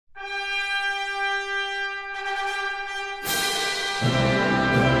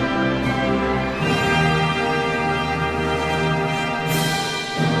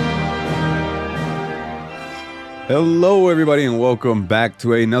Hello, everybody, and welcome back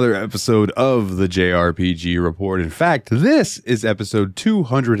to another episode of the JRPG Report. In fact, this is episode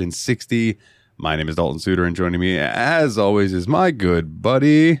 260. My name is Dalton Suter, and joining me, as always, is my good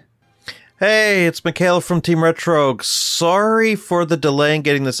buddy. Hey, it's Michaela from Team Retro. Sorry for the delay in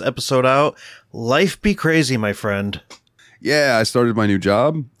getting this episode out. Life be crazy, my friend. Yeah, I started my new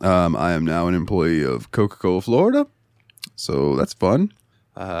job. I am now an employee of Coca-Cola Florida, so that's fun.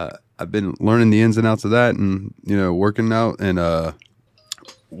 I've been learning the ins and outs of that and, working out and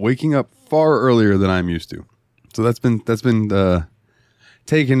waking up far earlier than I'm used to. So that's been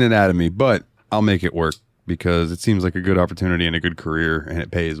taking it out of me, but I'll make it work because it seems like a good opportunity and a good career and it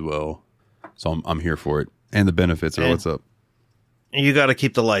pays well. So I'm here for it. And the benefits are what's up. You got to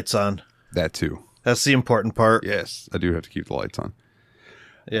keep the lights on. That too. That's the important part. Yes, I do have to keep the lights on.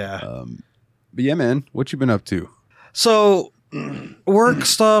 Yeah. But yeah, man, what you been up to? So work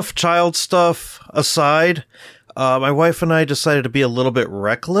stuff, child stuff aside, my wife and I decided to be a little bit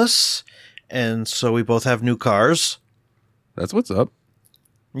reckless, and so we both have new cars. That's what's up.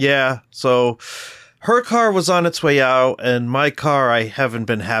 Yeah, so her car was on its way out, and my car, I haven't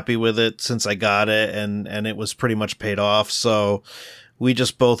been happy with it since I got it, and it was pretty much paid off, so we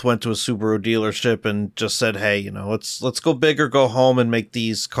just both went to a Subaru dealership and just said, hey, let's go big or go home and make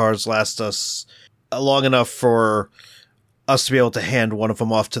these cars last us long enough for us to be able to hand one of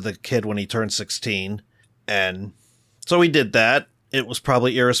them off to the kid when he turns 16. And so we did that. It was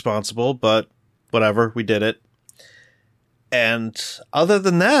probably irresponsible, but whatever, we did it. And other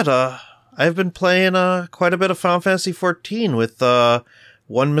than that, I've been playing quite a bit of Final Fantasy XIV with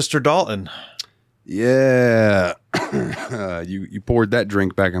one Mr. Dalton. Yeah. You poured that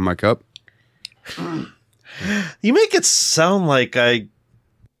drink back in my cup. You make it sound like I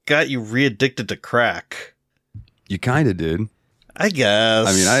got you re-addicted to crack. You kind of did. I guess.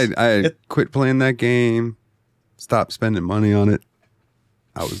 I mean, I quit playing that game, stopped spending money on it.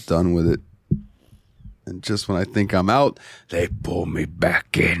 I was done with it. And just when I think I'm out, they pull me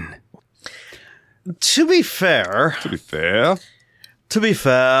back in. To be fair,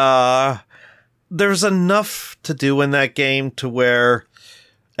 there's enough to do in that game to where,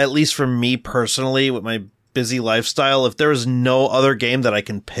 at least for me personally, with my busy lifestyle, if there is no other game that I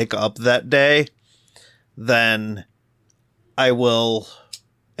can pick up that day, then I will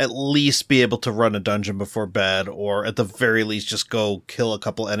at least be able to run a dungeon before bed, or at the very least just go kill a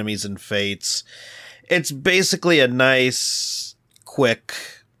couple enemies in Fates. It's basically a nice, quick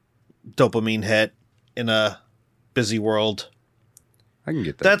dopamine hit in a busy world. I can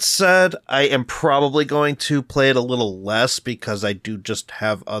get that. That said, I am probably going to play it a little less because I do just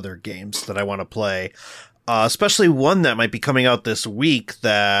have other games that I want to play. Especially one that might be coming out this week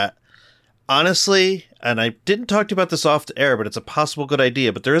that, honestly, and I didn't talk to you about this off the air, but it's a possible good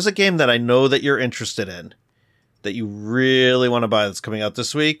idea. But there is a game that I know that you're interested in, that you really want to buy that's coming out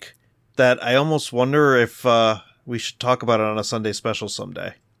this week, that I almost wonder if we should talk about it on a Sunday special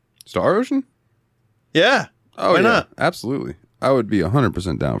someday. Star Ocean? Yeah. Oh, why not? Absolutely. I would be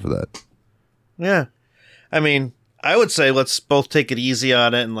 100% down for that. Yeah. I mean, I would say let's both take it easy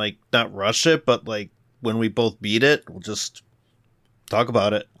on it and, not rush it, but, when we both beat it, we'll just talk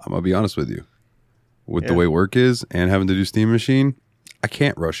about it. I'm going to be honest with you. With the way work is and having to do Steam Machine, I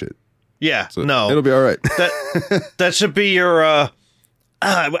can't rush it. Yeah, so no. It'll be all right. That should be your...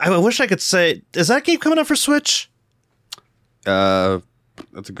 I wish I could say... Is that game coming out for Switch?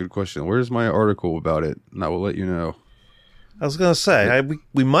 That's a good question. Where's my article about it? And I will let you know. I was going to say,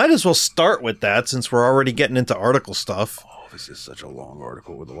 we might as well start with that since we're already getting into article stuff. Oh, this is such a long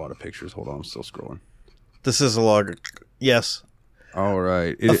article with a lot of pictures. Hold on, I'm still scrolling. This is a log. Yes. All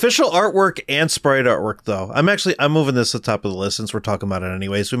right. Official artwork and sprite artwork, though. I'm moving this to the top of the list since we're talking about it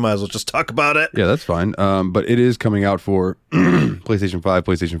anyways. We might as well just talk about it. Yeah, that's fine. But it is coming out for PlayStation 5,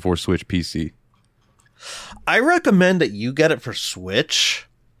 PlayStation 4, Switch, PC. I recommend that you get it for Switch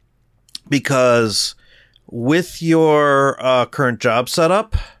because with your current job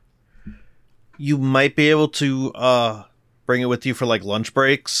setup, you might be able to bring it with you for lunch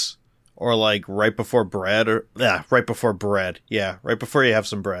breaks. Or right before bread right before you have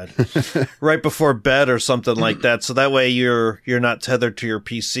some bread, right before bed or something like that. So that way you're not tethered to your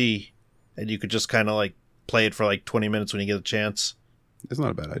PC and you could just kind of play it for 20 minutes when you get a chance. It's not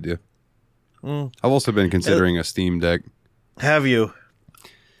a bad idea. I've also been considering a Steam Deck. Have you?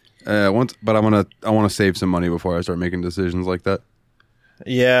 Once, but I want to save some money before I start making decisions like that.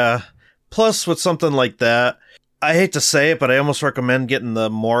 Yeah. Plus with something like that, I hate to say it, but I almost recommend getting the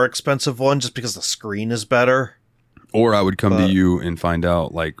more expensive one just because the screen is better. Or I would come to you and find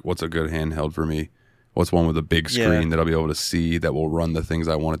out, like, what's a good handheld for me? What's one with a big screen that I'll be able to see that will run the things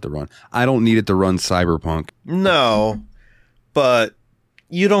I want it to run? I don't need it to run Cyberpunk. No, but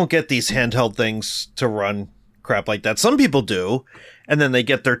you don't get these handheld things to run crap like that. Some people do, and then they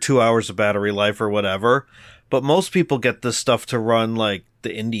get their 2 hours of battery life or whatever. But most people get this stuff to run, like, the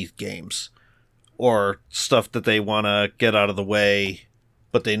indie games. Or stuff that they want to get out of the way,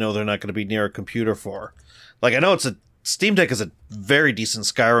 but they know they're not going to be near a computer for. Like, I know Steam Deck is a very decent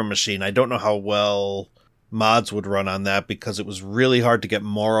Skyrim machine. I don't know how well mods would run on that because it was really hard to get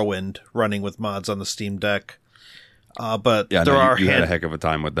Morrowind running with mods on the Steam Deck. But yeah, there are you had a heck of a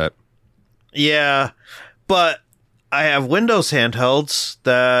time with that. Yeah, but I have Windows handhelds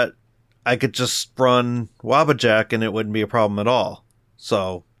that I could just run Wabbajack and it wouldn't be a problem at all.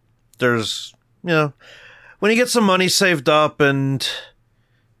 So there's, when you get some money saved up and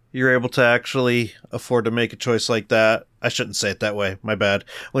you're able to actually afford to make a choice like that. I shouldn't say it that way. My bad.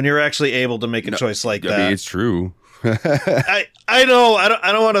 When you're actually able to make a choice like that. I mean, it's true. I know.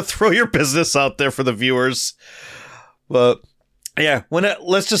 I don't want to throw your business out there for the viewers. But yeah,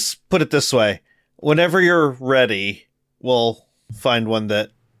 let's just put it this way. Whenever you're ready, we'll find one that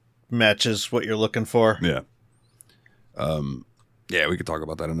matches what you're looking for. Yeah. Yeah, we could talk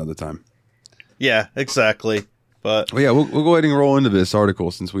about that another time. Yeah, exactly. But well, yeah, we'll go ahead and roll into this article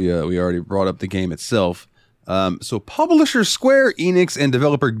since we already brought up the game itself. So publisher Square Enix and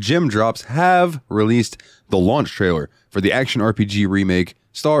developer Gem Drops have released the launch trailer for the action RPG remake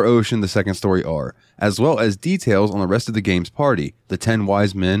Star Ocean: The Second Story R, as well as details on the rest of the game's party, the 10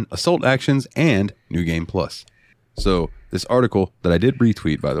 Wise Men, Assault Actions, and New Game Plus. So this article that I did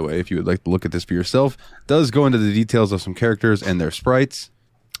retweet, by the way, if you would like to look at this for yourself, does go into the details of some characters and their sprites.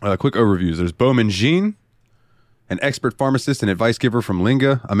 Quick overviews. There's Bowman Jean, an expert pharmacist and advice giver from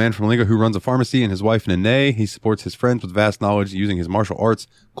Linga, a man from Linga who runs a pharmacy, and his wife Nene. He supports his friends with vast knowledge using his martial arts,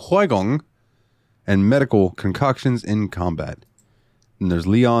 Qui-Gong, and medical concoctions in combat. And there's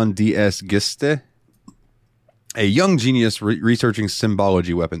Leon D.S. Giste, a young genius researching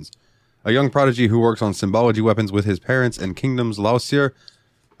symbology weapons. A young prodigy who works on symbology weapons with his parents and the Kingdom of Lausir,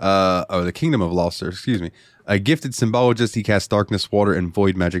 excuse me. A gifted symbologist, he casts darkness, water, and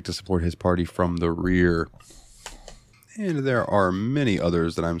void magic to support his party from the rear. And there are many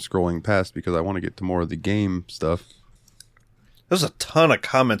others that I'm scrolling past because I want to get to more of the game stuff. There's a ton of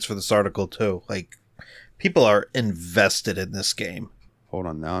comments for this article, too. Like, people are invested in this game. Hold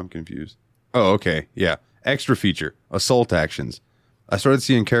on, now I'm confused. Oh, okay, yeah. Extra feature, Assault Actions. I started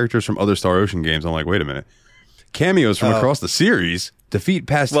seeing characters from other Star Ocean games. I'm like, wait a minute. Cameos from across the series. Defeat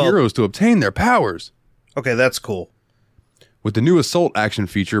past heroes to obtain their powers. Okay, that's cool. With the new Assault Action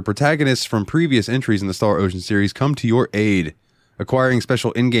feature, protagonists from previous entries in the Star Ocean series come to your aid. Acquiring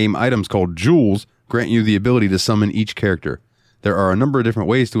special in-game items called jewels grant you the ability to summon each character. There are a number of different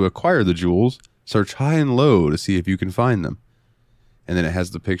ways to acquire the jewels. Search high and low to see if you can find them. And then it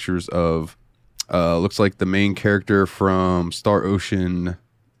has the pictures of, looks like the main character from Star Ocean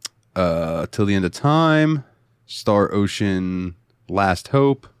Till the End of Time, Star Ocean Last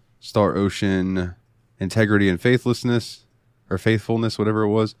Hope, Star Ocean Integrity and Faithlessness, or Faithfulness, whatever it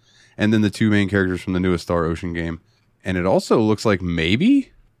was, and then the two main characters from the newest Star Ocean game. And it also looks like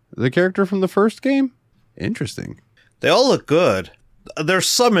maybe the character from the first game? Interesting. They all look good. They're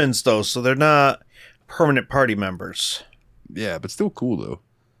summons, though, so they're not permanent party members. Yeah, but still cool, though.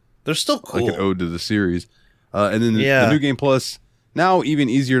 They're still cool. Like an ode to the series. And then the New Game Plus, now even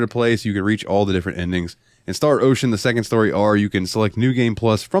easier to play, so you can reach all the different endings. In Star Ocean: The Second Story R, you can select New Game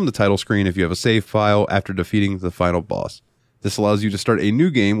Plus from the title screen if you have a save file after defeating the final boss. This allows you to start a new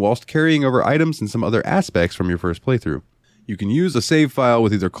game whilst carrying over items and some other aspects from your first playthrough. You can use a save file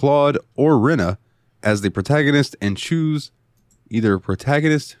with either Claude or Rena as the protagonist and choose either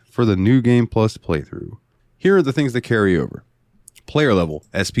protagonist for the New Game Plus playthrough. Here are the things that carry over. Player level,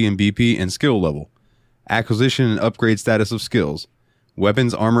 SP and BP, and skill level. Acquisition and upgrade status of skills.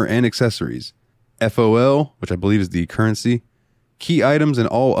 Weapons, armor, and accessories. FOL, which I believe is the currency. Key items and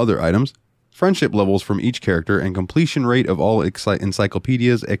all other items. Friendship levels from each character, and completion rate of all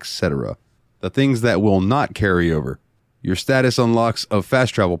encyclopedias, etc. The things that will not carry over. Your status unlocks of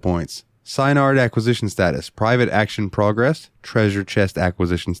fast travel points. Synard acquisition status. Private action progress. Treasure chest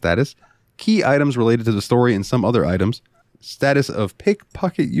acquisition status. Key items related to the story and some other items. Status of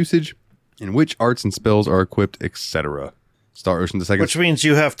pickpocket usage. And which arts and spells are equipped, etc. Star Ocean: The Second. Which means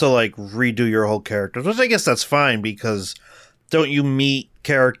you have to, like, redo your whole character. Which I guess that's fine, because don't you meet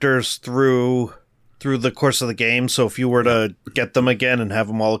characters through the course of the game? So if you were to get them again and have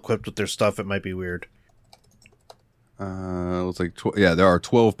them all equipped with their stuff, it might be weird. Looks like there are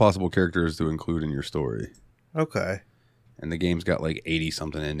 12 possible characters to include in your story. Okay. And the game's got like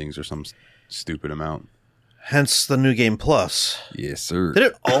 80-something endings or some stupid amount. Hence the New Game Plus. Yes, sir. Did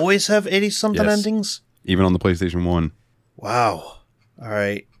it always have 80-something endings? Even on the PlayStation 1. Wow. All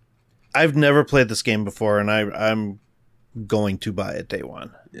right. I've never played this game before, and I'm going to buy it day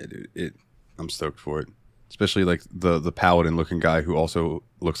one. Yeah, dude. I'm stoked for it. Especially like the paladin-looking guy who also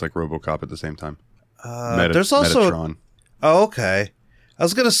looks like RoboCop at the same time. There's also... Metatron. Oh, okay. I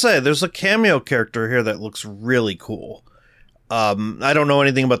was going to say, there's a cameo character here that looks really cool. I don't know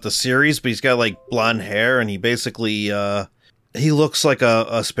anything about the series, but he's got like blonde hair, and he basically he looks like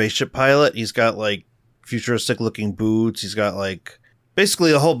a spaceship pilot. He's got like futuristic looking boots. He's got like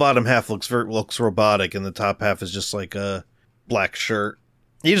basically the whole bottom half looks robotic, and the top half is just like a black shirt.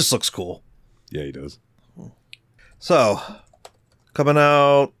 He just looks cool. Yeah, he does. So, coming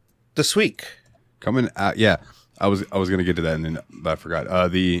out this week. Coming out, yeah. I was gonna get to that, and then I forgot.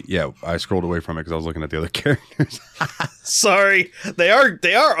 I scrolled away from it because I was looking at the other characters. Sorry, they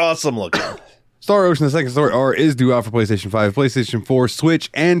are awesome looking. Star Ocean: The Second Story R is due out for PlayStation 5, PlayStation 4, Switch,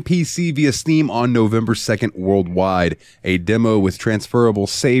 and PC via Steam on November 2nd worldwide. A demo with transferable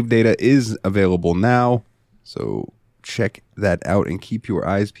save data is available now, so check that out and keep your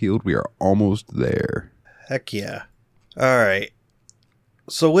eyes peeled. We are almost there. Heck yeah! All right.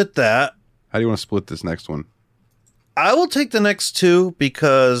 So with that, how do you want to split this next one? I will take the next two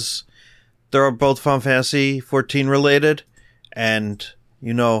because they're both Final Fantasy 14 related, and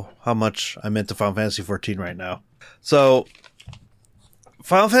you know how much I'm into Final Fantasy 14 right now. So,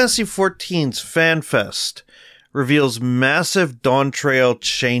 Final Fantasy 14's FanFest reveals massive Dawn Trail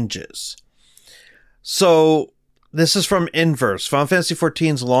changes. So, this is from Inverse. Final Fantasy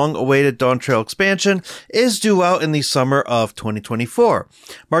 14's long-awaited Dawn Trail expansion is due out in the summer of 2024,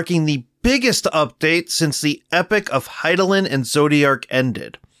 marking the biggest update since the Epic of Hydaelyn and Zodiark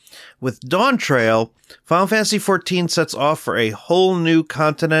ended. With Dawn Trail, Final Fantasy XIV sets off for a whole new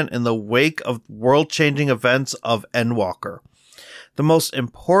continent in the wake of world-changing events of Endwalker. The most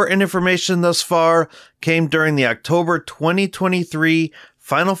important information thus far came during the October 2023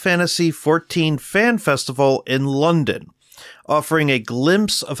 Final Fantasy XIV Fan Festival in London, offering a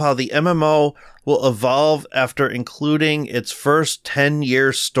glimpse of how the MMO will evolve after including its first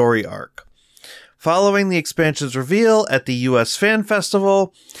 10-year story arc. Following the expansion's reveal at the US Fan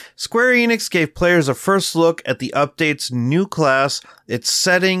Festival, Square Enix gave players a first look at the update's new class, its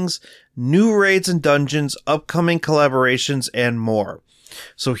settings, new raids and dungeons, upcoming collaborations, and more.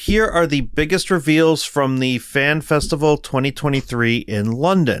 So here are the biggest reveals from the Fan Festival 2023 in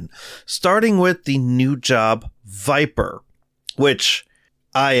London, starting with the new job Viper, which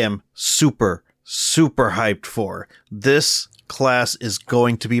I am super hyped for. This class is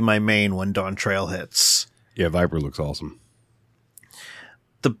going to be my main when Dawn Trail hits. Yeah, Viper looks awesome.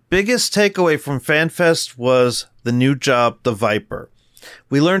 The biggest takeaway from FanFest was the new job, the Viper.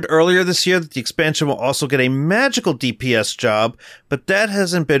 We learned earlier this year that the expansion will also get a magical DPS job, but that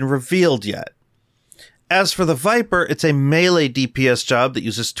hasn't been revealed yet. As for the Viper, it's a melee DPS job that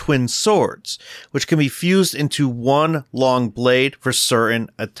uses twin swords, which can be fused into one long blade for certain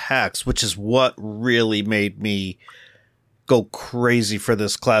attacks, which is what really made me go crazy for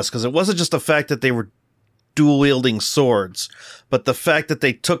this class, because it wasn't just the fact that they were dual-wielding swords, but the fact that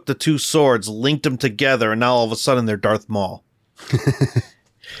they took the two swords, linked them together, and now all of a sudden they're Darth Maul.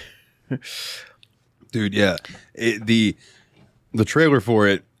 Dude, yeah. The trailer for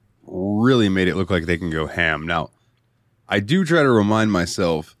it really made it look like they can go ham. Now, I do try to remind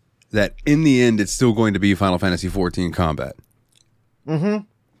myself that in the end, it's still going to be Final Fantasy XIV combat. Mm-hmm.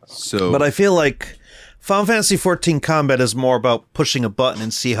 So, but I feel like Final Fantasy XIV combat is more about pushing a button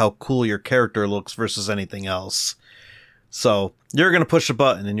and see how cool your character looks versus anything else. So you're going to push a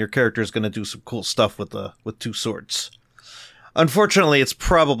button and your character is going to do some cool stuff with two swords. Unfortunately, it's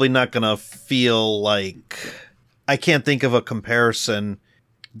probably not going to feel like... I can't think of a comparison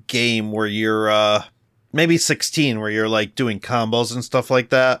game where you're... maybe 16, where you're like doing combos and stuff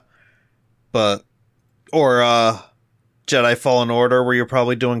like that. But... Or Jedi Fallen Order, where you're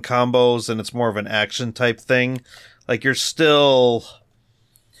probably doing combos and it's more of an action type thing. Like, you're still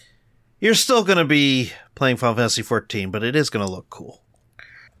going to be playing Final Fantasy XIV, but it is going to look cool.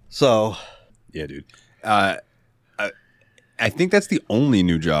 So... Yeah, dude. I think that's the only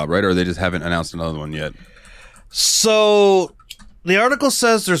new job, right? Or they just haven't announced another one yet? So, the article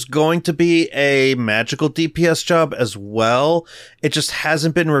says there's going to be a magical DPS job as well. It just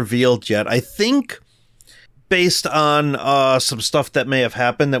hasn't been revealed yet. I think, based on some stuff that may have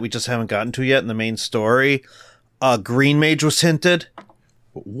happened that we just haven't gotten to yet in the main story, Green Mage was hinted.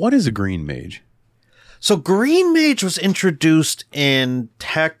 What is a Green Mage? So, Green Mage was introduced in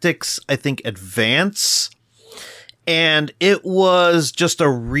Tactics, I think, Advance. And it was just a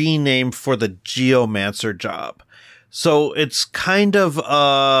rename for the Geomancer job. So it's kind of,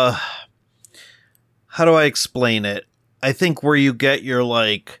 how do I explain it? I think where you get your,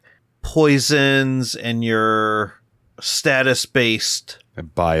 like, poisons and your status-based...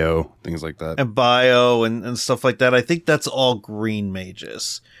 And bio, things like that. And bio and stuff like that. I think that's all green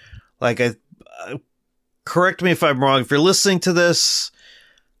mages. Like, correct me if I'm wrong. If you're listening to this,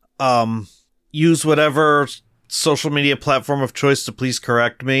 use whatever social media platform of choice to please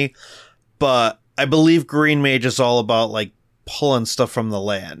correct me. But I believe green mage is all about, like, pulling stuff from the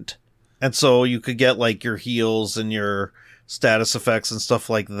land. And so you could get, like, your heals and your status effects and stuff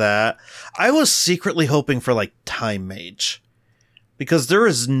like that. I was secretly hoping for, like, time mage. Because there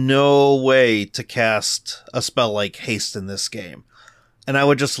is no way to cast a spell like haste in this game. And I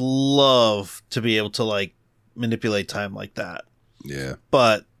would just love to be able to, like, manipulate time like that. Yeah.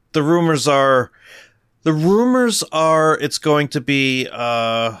 But the rumors are it's going to be,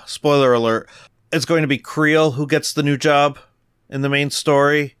 spoiler alert, it's going to be Creel who gets the new job in the main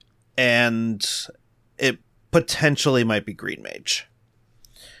story. And it potentially might be Green Mage.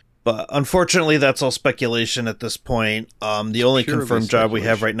 But unfortunately, that's all speculation at this point. The only confirmed job we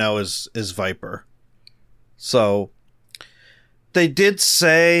have right now is Viper. So they did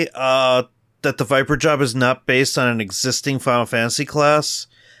say that the Viper job is not based on an existing Final Fantasy class.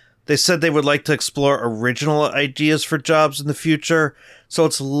 They said they would like to explore original ideas for jobs in the future, so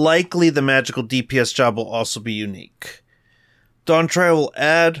it's likely the magical DPS job will also be unique. Dawn Trial will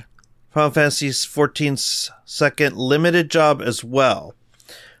add Final Fantasy XIV's second limited job as well.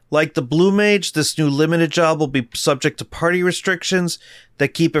 Like the Blue Mage, this new limited job will be subject to party restrictions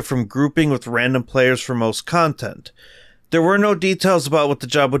that keep it from grouping with random players for most content. There were no details about what the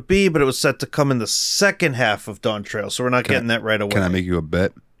job would be, but it was set to come in the second half of Dawn Trail, so we're not getting that right away. Can I make you a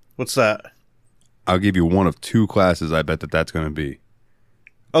bet? What's that? I'll give you one of two classes I bet that's going to be.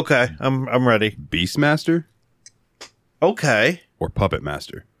 Okay, I'm ready. Beastmaster? Okay. Or Puppet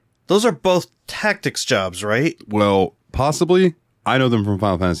Master? Those are both tactics jobs, right? Well, possibly. I know them from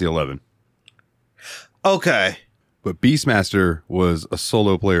Final Fantasy XI. Okay. But Beastmaster was a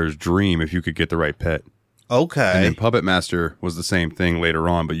solo player's dream if you could get the right pet. Okay. And then Puppet Master was the same thing later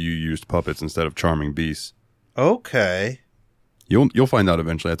on, but you used puppets instead of charming beasts. Okay. You'll find out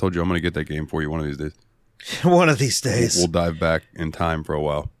eventually. I told you I'm going to get that game for you one of these days. One of these days. We'll dive back in time for a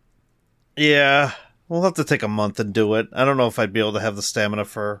while. Yeah. We'll have to take a month and do it. I don't know if I'd be able to have the stamina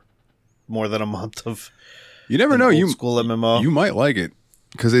for more than a month of... You never know. Old school MMO. You might like it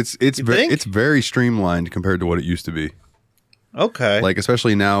because it's very streamlined compared to what it used to be. Okay. Like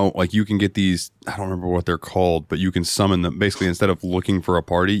especially now, like you can get these. I don't remember what they're called, but you can summon them. Basically, instead of looking for a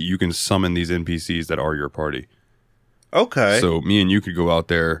party, you can summon these NPCs that are your party. Okay. So me and you could go out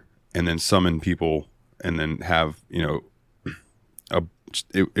there and then summon people, and then have it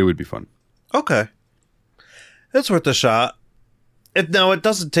would be fun. Okay. It's worth a shot. It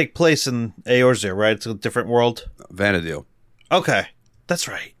doesn't take place in Eorzea, right? It's a different world. Vanadil. Okay. That's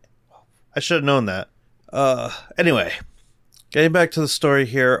right. I should have known that. Anyway, getting back to the story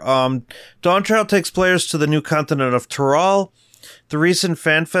here. Dawn Trail takes players to the new continent of Tyrol. The recent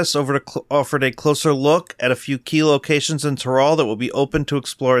FanFest offered a closer look at a few key locations in Tyrol that will be open to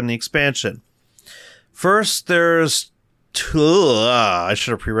explore in the expansion. First, there's I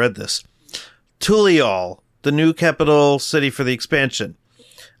should have pre-read this. Tuliol, the new capital city for the expansion.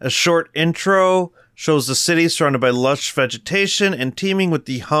 A short intro shows the city surrounded by lush vegetation and teeming with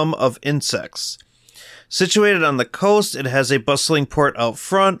the hum of insects. Situated on the coast, it has a bustling port out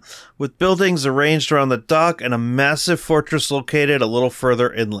front, with buildings arranged around the dock and a massive fortress located a little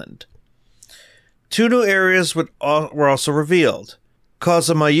further inland. Two new areas were also revealed.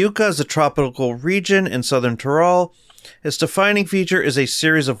 Casamayuca is a tropical region in southern Tyrol. Its defining feature is a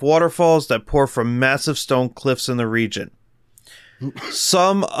series of waterfalls that pour from massive stone cliffs in the region.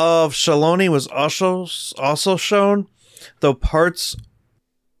 Some of Shaloni was also shown, though parts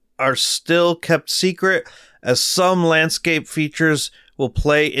are still kept secret, as some landscape features will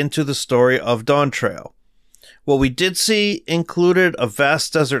play into the story of Dawn Trail. What we did see included a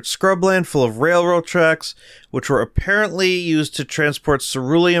vast desert scrubland full of railroad tracks, which were apparently used to transport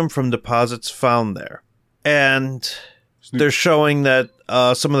ceruleum from deposits found there. And they're showing that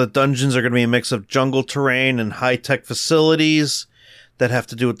some of the dungeons are going to be a mix of jungle terrain and high-tech facilities that have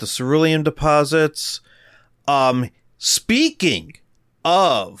to do with the ceruleum deposits. Speaking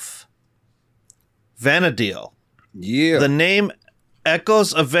of Vanadil, the name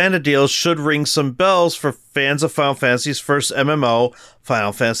Echoes of Vanadil should ring some bells for fans of Final Fantasy's first MMO,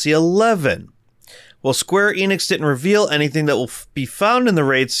 Final Fantasy XI. While Square Enix didn't reveal anything that will be found in the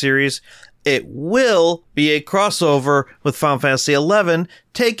raid series, it will be a crossover with Final Fantasy XI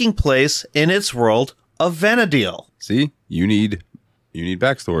taking place in its world of Vana'diel. See, you need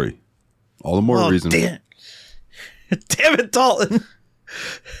backstory. All the more reason. Damn it, Dalton.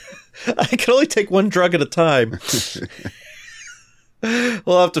 I can only take one drug at a time.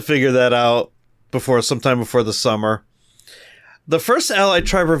 We'll have to figure that out sometime before the summer. The first allied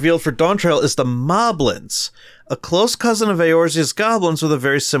tribe revealed for Dawntrail is the Moblins, a close cousin of Eorzea's goblins with a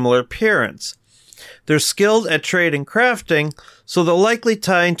very similar appearance. They're skilled at trade and crafting, so they'll likely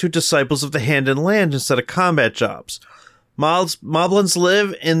tie into disciples of the Hand and Land instead of combat jobs. Moblins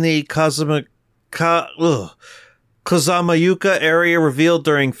live in the Kozamayuka area revealed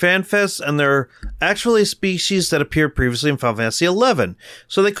during FanFest, and they're actually a species that appeared previously in Final Fantasy XI,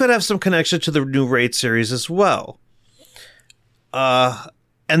 so they could have some connection to the new raid series as well.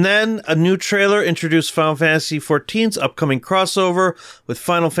 And then a new trailer introduced Final Fantasy XIV's upcoming crossover with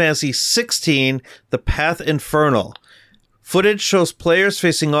Final Fantasy XVI, The Path Infernal. Footage shows players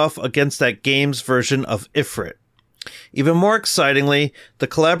facing off against that game's version of Ifrit. Even more excitingly, the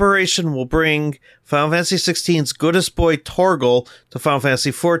collaboration will bring Final Fantasy XVI's goodest boy Torgal to Final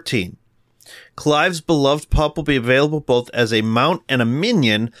Fantasy XIV. Clive's beloved pup will be available both as a mount and a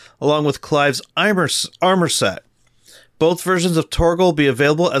minion, along with Clive's armor set. Both versions of Torgal will be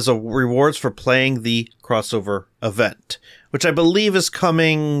available as rewards for playing the crossover event, which I believe is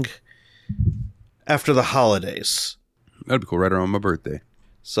coming after the holidays. That'd be cool, right around my birthday.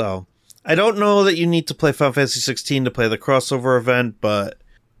 So, I don't know that you need to play Final Fantasy XVI to play the crossover event, but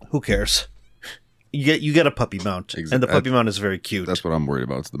who cares? You get a puppy mount, and the puppy mount is very cute. That's what I'm worried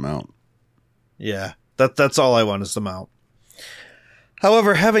about, is the mount. Yeah, that's all I want is the mount.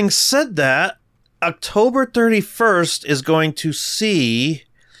 However, having said that, October 31st is going to see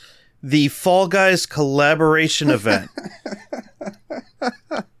the Fall Guys collaboration event.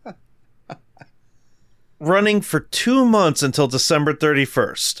 Running for 2 months until December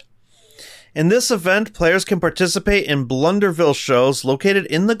 31st. In this event, players can participate in Blunderville shows located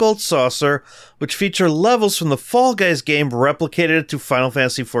in the Gold Saucer, which feature levels from the Fall Guys game replicated to Final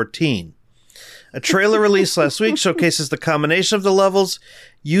Fantasy XIV. A trailer released last week showcases the combination of the levels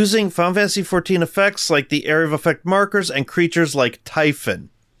using Final Fantasy XIV effects like the area of effect markers and creatures like Typhon.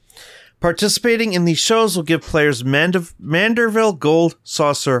 Participating in these shows will give players Manderville Gold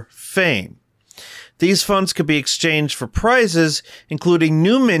Saucer fame. These funds could be exchanged for prizes, including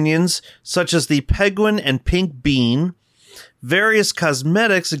new minions such as the Penguin and Pink Bean, various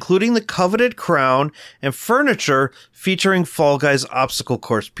cosmetics including the coveted crown, and furniture featuring Fall Guys obstacle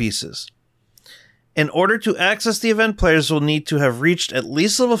course pieces. In order to access the event, players will need to have reached at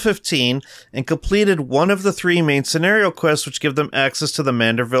least level 15 and completed one of the 3 main scenario quests which give them access to the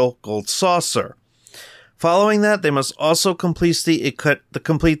Manderville Gold Saucer. Following that, they must also complete the It Could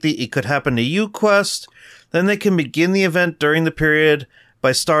Happen to You quest. Then they can begin the event during the period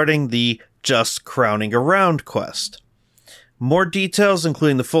by starting the Just Crowning Around quest. More details,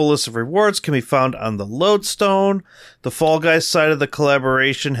 including the full list of rewards, can be found on the Lodestone. The Fall Guys side of the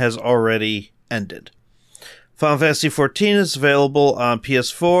collaboration has already ended. Final Fantasy XIV is available on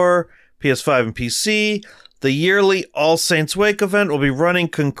PS4, PS5, and PC. The yearly All Saints Wake event will be running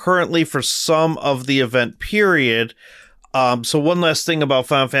concurrently for some of the event period. So one last thing about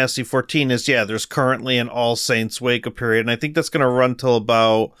Final Fantasy XIV is, there's currently an All Saints Wake period, and I think that's going to run till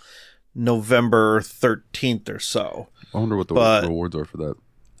about November 13th or so. I wonder what the rewards are for that.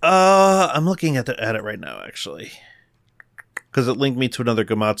 I'm looking at it right now, actually, because it linked me to another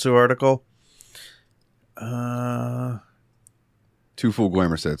Gamatsu article. 2 full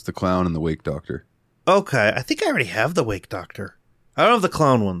Glamour sets, the Clown and the Wake Doctor. Okay, I think I already have the Wake Doctor. I don't have the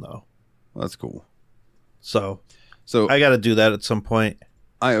Clown one, though. Well, that's cool. So I got to do that at some point.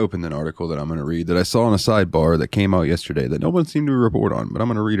 I opened an article that I'm going to read that I saw on a sidebar that came out yesterday that no one seemed to report on, but I'm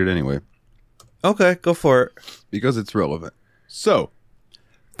going to read it anyway. Okay, go for it. Because it's relevant. So,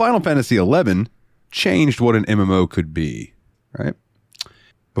 Final Fantasy XI changed what an MMO could be, right?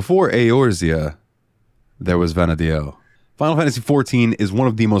 Before Eorzea, there was Vana'diel. Final Fantasy XIV is one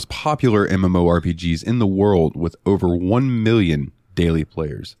of the most popular MMORPGs in the world with over 1 million daily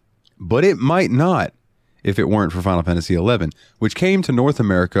players. But it might not if it weren't for Final Fantasy XI, which came to North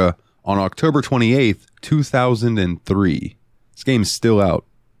America on October 28th, 2003. This game's still out,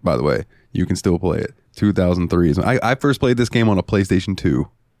 by the way. You can still play it. 2003. I first played this game on a PlayStation 2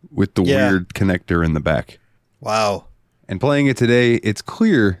 with the weird connector in the back. Wow. And playing it today, it's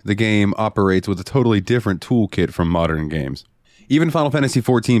clear the game operates with a totally different toolkit from modern games. Even Final Fantasy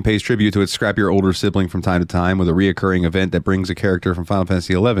XIV pays tribute to its scrappier older sibling from time to time with a reoccurring event that brings a character from Final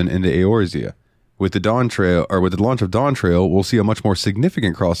Fantasy XI into Eorzea, With the launch of Dawn Trail, we'll see a much more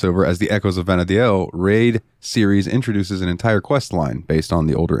significant crossover as the Echoes of Vana'diel raid series introduces an entire quest line based on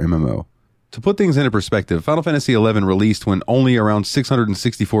the older MMO. To put things into perspective, Final Fantasy XI released when only around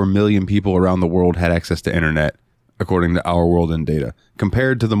 664 million people around the world had access to internet, according to Our World in data,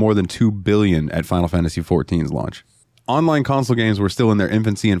 compared to the more than 2 billion at Final Fantasy XIV's launch. Online console games were still in their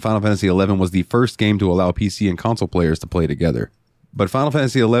infancy, and Final Fantasy XI was the first game to allow PC and console players to play together. But Final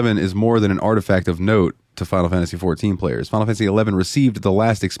Fantasy XI is more than an artifact of note to Final Fantasy XIV players. Final Fantasy XI received its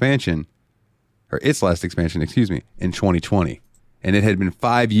last expansion, in 2020, and it had been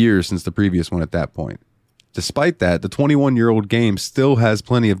 5 years since the previous one at that point. Despite that, the 21-year-old game still has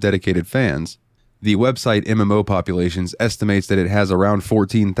plenty of dedicated fans. The website MMO Populations estimates that it has around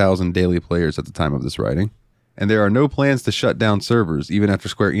 14,000 daily players at the time of this writing, and there are no plans to shut down servers, even after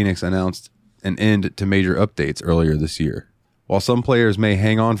Square Enix announced an end to major updates earlier this year. While some players may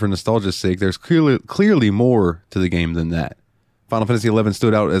hang on for nostalgia's sake, there's clearly more to the game than that. Final Fantasy XI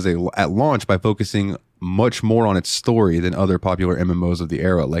stood out at launch by focusing much more on its story than other popular MMOs of the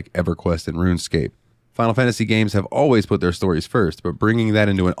era like EverQuest and RuneScape. Final Fantasy games have always put their stories first, but bringing that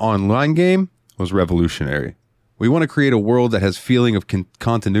into an online game was revolutionary. We want to create a world that has feeling of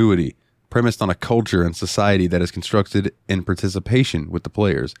continuity, premised on a culture and society that is constructed in participation with the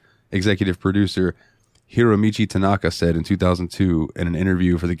players. Executive producer Hiromichi Tanaka said in 2002 in an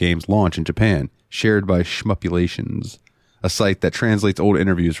interview for the game's launch in Japan, shared by Shmupulations, a site that translates old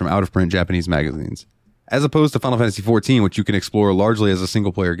interviews from out-of-print Japanese magazines. As opposed to Final Fantasy XIV, which you can explore largely as a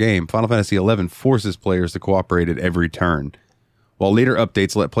single-player game, Final Fantasy XI forces players to cooperate at every turn. While later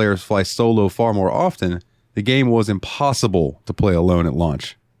updates let players fly solo far more often, the game was impossible to play alone at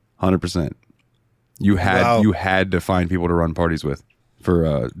launch. 100%. You had to find people to run parties with.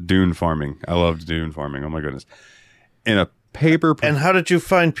 For dune farming. I loved dune farming. Oh my goodness. In a paper... And how did you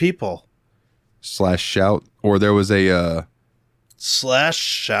find people? /shout. Or there was a...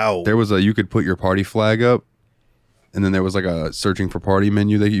 /shout. There was you could put your party flag up. And then there was like a searching for party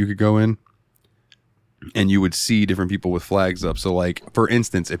menu that you could go in. And you would see different people with flags up. So like, for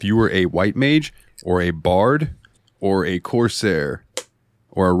instance, if you were a white mage or a bard or a corsair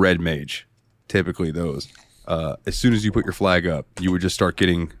or a red mage, typically those... as soon as you put your flag up, you would just start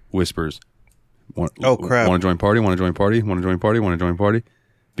getting whispers. Oh, crap. Want to join party? Want to join party? Want to join party? Want to join party?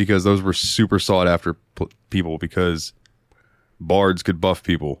 Because those were super sought after people, because bards could buff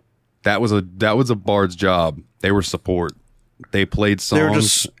people. That was a bard's job. They were support. They played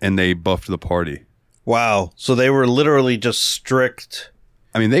songs and they buffed the party. Wow. So they were literally just strict.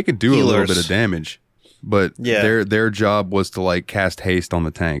 I mean, they could do healers. A little bit of damage, but their job was to like cast haste on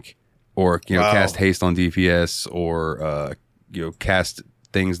the tank. Or, cast haste on DPS, or, cast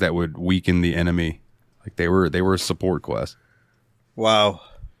things that would weaken the enemy. Like they were a support quest. Wow.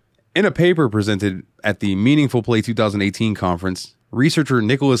 In a paper presented at the Meaningful Play 2018 conference, researcher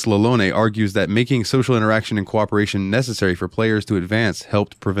Nicholas Lalone argues that making social interaction and cooperation necessary for players to advance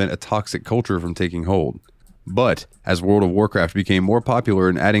helped prevent a toxic culture from taking hold. But as World of Warcraft became more popular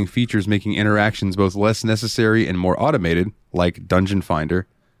and adding features making interactions both less necessary and more automated, like Dungeon Finder,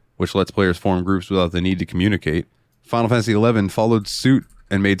 which lets players form groups without the need to communicate, Final Fantasy XI followed suit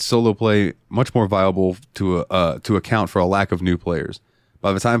and made solo play much more viable to account for a lack of new players.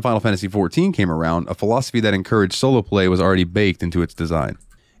 By the time Final Fantasy XIV came around, a philosophy that encouraged solo play was already baked into its design.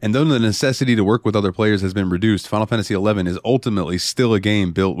 And though the necessity to work with other players has been reduced, Final Fantasy XI is ultimately still a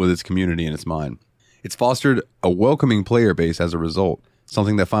game built with its community in its mind. It's fostered a welcoming player base as a result,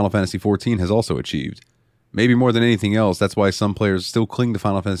 something that Final Fantasy XIV has also achieved. Maybe more than anything else, that's why some players still cling to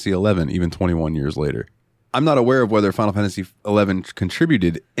Final Fantasy XI even 21 years later. I'm not aware of whether Final Fantasy XI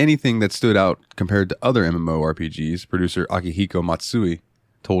contributed anything that stood out compared to other MMORPGs, producer Akihiko Matsui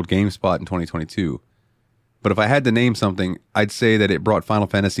told GameSpot in 2022. But if I had to name something, I'd say that it brought Final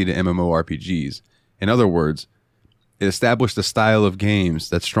Fantasy to MMORPGs. In other words, it established a style of games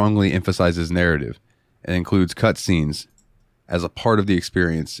that strongly emphasizes narrative and includes cutscenes as a part of the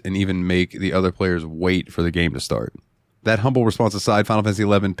experience, and even make the other players wait for the game to start. That humble response aside, Final Fantasy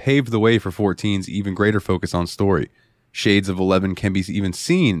XI paved the way for 14's even greater focus on story. Shades of 11 can be even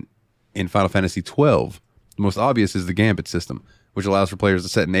seen in Final Fantasy XII. The most obvious is the Gambit system, which allows for players to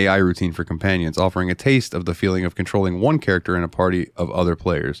set an AI routine for companions, offering a taste of the feeling of controlling one character in a party of other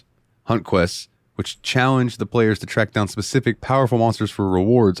players. Hunt quests, which challenge the players to track down specific powerful monsters for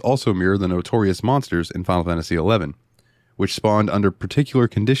rewards, also mirror the notorious monsters in Final Fantasy XI, which spawned under particular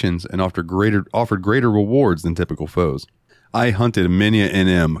conditions and offered greater rewards than typical foes. I hunted many a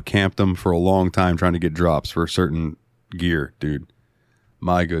NM, camped them for a long time trying to get drops for certain gear, dude.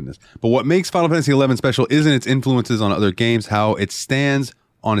 My goodness. But what makes Final Fantasy XI special isn't its influences on other games, how it stands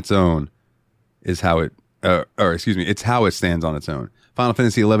on its own. is how it, it's how it stands on its own. Final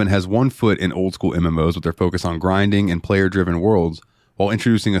Fantasy XI has one foot in old school MMOs with their focus on grinding and player driven worlds, while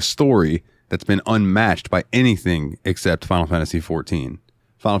introducing a story that's been unmatched by anything except Final Fantasy XIV.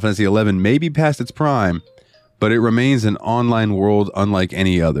 Final Fantasy XI may be past its prime, but it remains an online world unlike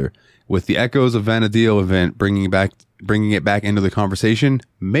any other. With the echoes of Vana'diel event bringing it back into the conversation,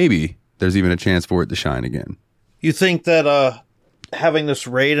 maybe there's even a chance for it to shine again. You think that having this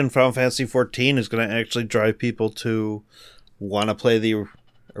raid in Final Fantasy XIV is going to actually drive people to want to play the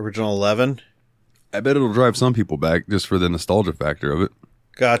original 11? I bet it'll drive some people back just for the nostalgia factor of it.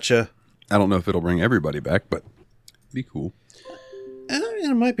 Gotcha. I don't know if it'll bring everybody back, but it'd be cool. I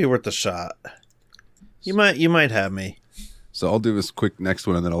mean, it might be worth a shot. You might have me. So I'll do this quick next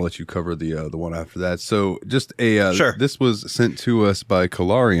one, and then I'll let you cover the one after that. So just sure. This was sent to us by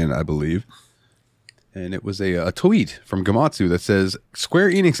Kalarian, I believe, and it was a tweet from Gamatsu that says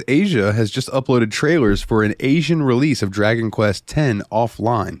Square Enix Asia has just uploaded trailers for an Asian release of Dragon Quest X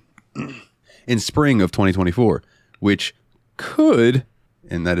offline in spring of 2024, which could,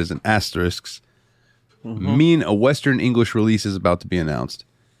 and that is an asterisk, mean a Western English release is about to be announced.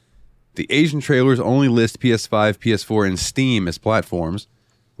 The Asian trailers only list PS5, PS4, and Steam as platforms,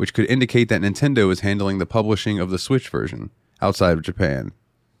 which could indicate that Nintendo is handling the publishing of the Switch version outside of Japan,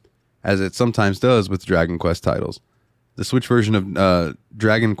 as it sometimes does with Dragon Quest titles. The Switch version of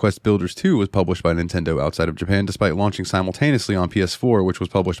Dragon Quest Builders 2 was published by Nintendo outside of Japan, despite launching simultaneously on PS4, which was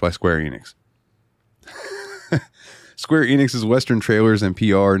published by Square Enix. Square Enix's Western trailers and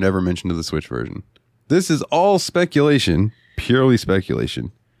PR never mentioned the Switch version. This is all speculation, purely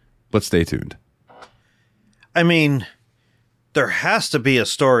speculation. But stay tuned. I mean, there has to be a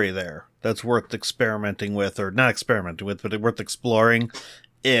story there that's worth experimenting with, or not experimenting with, but worth exploring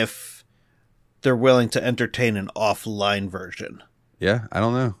if they're willing to entertain an offline version. Yeah, I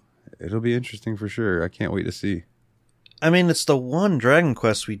don't know. It'll be interesting for sure. I can't wait to see. I mean, it's the one Dragon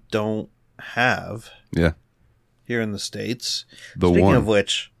Quest we don't have. Yeah. Here in the States. Speaking of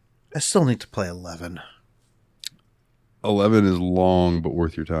which, I still need to play 11. 11 is long, but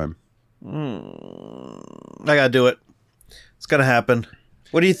worth your time. I gotta do it. It's gonna happen.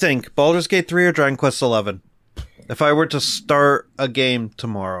 What do you think? Baldur's Gate 3 or Dragon Quest 11? If I were to start a game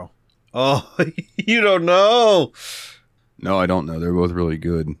tomorrow. Oh, you don't know. No, I don't know. They're both really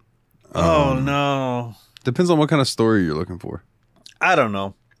good. Oh, no. Depends on what kind of story you're looking for. I don't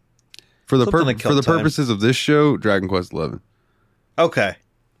know. For the purposes of this show, Dragon Quest 11. Okay.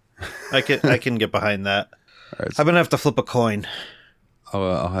 I can get behind that. All right, I'm going to have to flip a coin.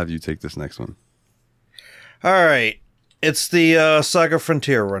 I'll have you take this next one. All right. It's the Saga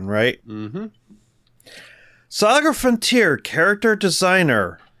Frontier one, right? Mm-hmm. Saga Frontier character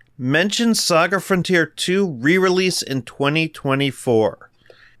designer mentions Saga Frontier 2 re-release in 2024.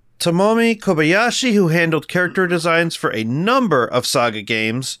 Tomomi Kobayashi, who handled character designs for a number of Saga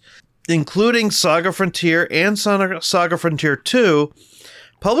games, including Saga Frontier and Saga Frontier 2,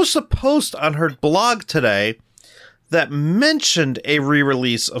 published a post on her blog today that mentioned a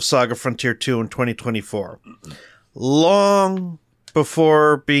re-release of Saga Frontier 2 in 2024, long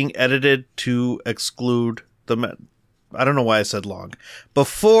before being edited to exclude the... I don't know why I said long.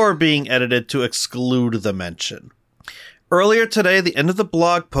 Before being edited to exclude the mention. Earlier today, the end of the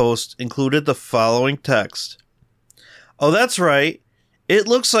blog post included the following text. Oh, that's right. It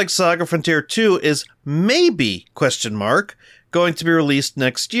looks like Saga Frontier 2 is maybe, going to be released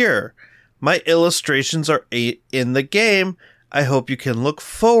next year. My illustrations are in the game. I hope you can look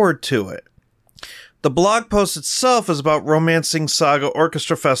forward to it. The blog post itself is about Romancing Saga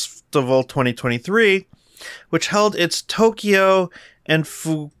Orchestra Festival 2023, which held its Tokyo and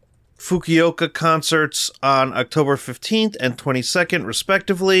Fukuoka concerts on October 15th and 22nd,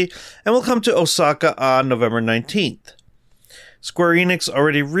 respectively, and will come to Osaka on November 19th. Square Enix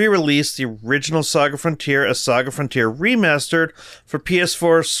already re-released the original Saga Frontier as Saga Frontier Remastered for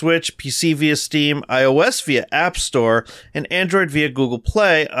PS4, Switch, PC via Steam, iOS via App Store, and Android via Google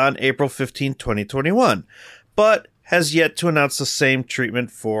Play on April 15, 2021, but has yet to announce the same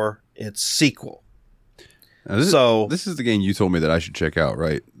treatment for its sequel. Now, this is the game you told me that I should check out,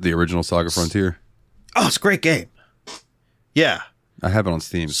 right? The original Saga Frontier? Oh, it's a great game. Yeah. I have it on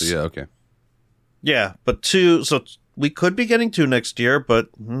Steam, so yeah, okay. Yeah, but 2... So we could be getting 2 next year, but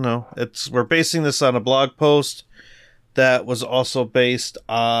no. We're basing this on a blog post that was also based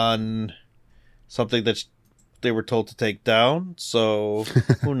on something that they were told to take down, so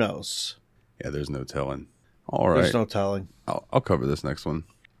who knows? Yeah, there's no telling. All right. There's no telling. I'll cover this next one.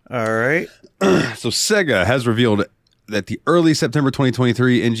 All right. So Sega has revealed that the early September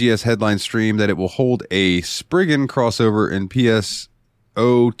 2023 NGS headline stream that it will hold a Spriggan crossover in PS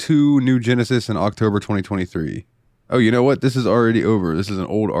FFX02 New Genesis in October 2023. Oh, you know what? This is already over. This is an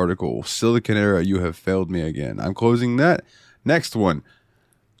old article. Silicon Era, you have failed me again. I'm closing that. Next one.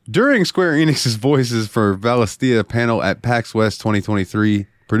 During Square Enix's Voices for Valisthea panel at PAX West 2023,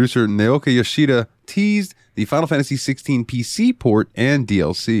 producer Naoki Yoshida teased the Final Fantasy XVI PC port and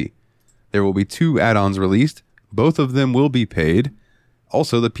DLC. There will be 2 add-ons released. Both of them will be paid.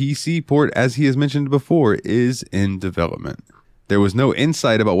 Also, the PC port, as he has mentioned before, is in development. There was no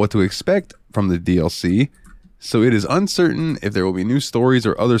insight about what to expect from the DLC, so it is uncertain if there will be new stories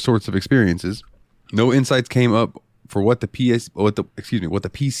or other sorts of experiences. No insights came up for what the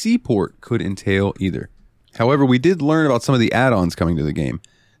PC port could entail either. However, we did learn about some of the add-ons coming to the game.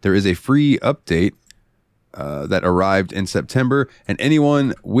 There is a free update that arrived in September, and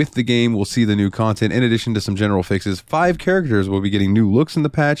anyone with the game will see the new content in addition to some general fixes. 5 characters will be getting new looks in the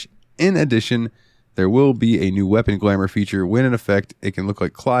patch. In addition, there will be a new weapon glamour feature. When in effect, it can look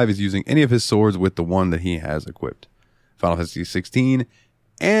like Clive is using any of his swords with the one that he has equipped. Final Fantasy 16,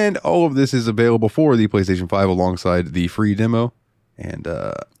 and all of this is available for the PlayStation 5 alongside the free demo, and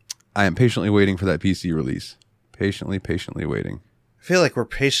I am patiently waiting for that PC release. Patiently waiting. I feel like we're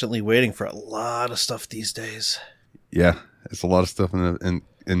patiently waiting for a lot of stuff these days. Yeah, it's a lot of stuff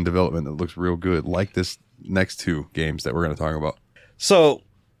in development that looks real good, like this next 2 games that we're going to talk about. So,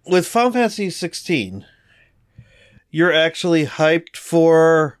 with Final Fantasy 16, you're actually hyped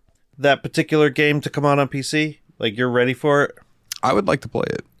for that particular game to come out on PC? Like, you're ready for it? I would like to play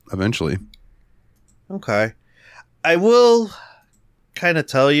it, eventually. Okay. I will kind of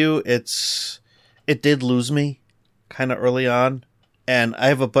tell you, it did lose me kind of early on. And I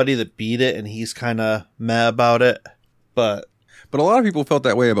have a buddy that beat it, and he's kind of mad about it. But a lot of people felt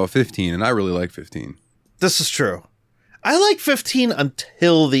that way about 15, and I really like 15. This is true. I like 15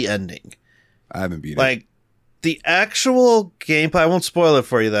 until the ending. I haven't beat it. Like, the actual gameplay, I won't spoil it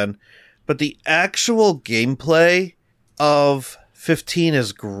for you then, but the actual gameplay of 15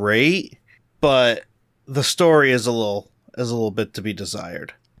 is great, but the story is a little bit to be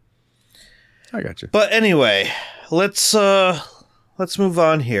desired. I got you. But anyway, let's move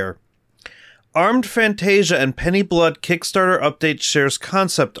on here. Armed Fantasia and Penny Blood Kickstarter update shares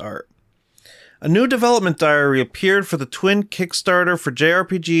concept art. A new development diary appeared for the twin Kickstarter for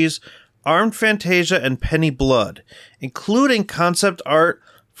JRPGs Armed Fantasia and Penny Blood, including concept art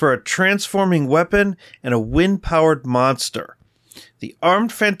for a transforming weapon and a wind-powered monster. The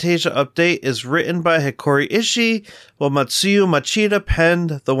Armed Fantasia update is written by Hikori Ishii, while Matsuyo Machida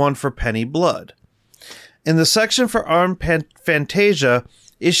penned the one for Penny Blood. In the section for Armed Fantasia,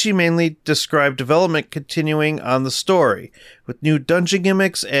 Ishii mainly described development continuing on the story, with new dungeon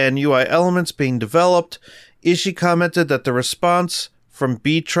gimmicks and UI elements being developed. Ishii commented that the response from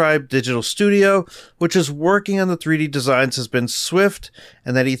B-Tribe Digital Studio, which is working on the 3D designs, has been swift,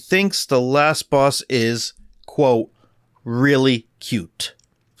 and that he thinks the last boss is, quote, really cute.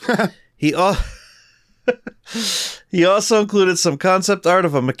 He also included some concept art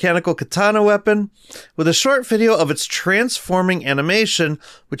of a mechanical katana weapon, with a short video of its transforming animation,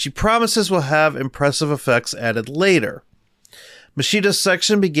 which he promises will have impressive effects added later. Machida's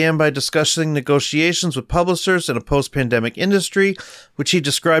section began by discussing negotiations with publishers in a post-pandemic industry, which he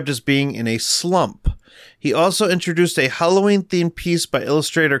described as being in a slump. He also introduced a Halloween-themed piece by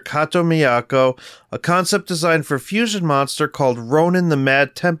illustrator Kato Miyako, a concept design for a fusion monster called Ronin the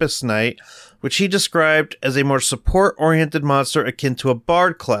Mad Tempest Knight, which he described as a more support-oriented monster akin to a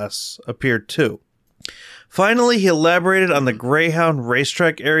bard class, appeared too. Finally, he elaborated on the Greyhound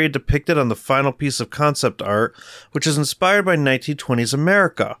racetrack area depicted on the final piece of concept art, which is inspired by 1920s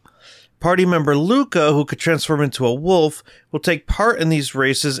America. Party member Luca, who could transform into a wolf, will take part in these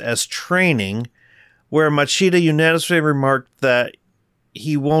races as training, where Machida unanimously remarked that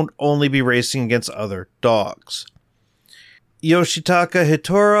he won't only be racing against other dogs. Yoshitaka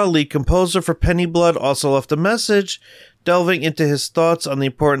Hitora, lead composer for Penny Blood, also left a message delving into his thoughts on the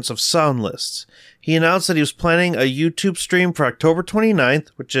importance of sound lists. He announced that he was planning a YouTube stream for October 29th,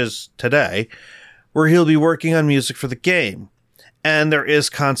 which is today, where he'll be working on music for the game. And there is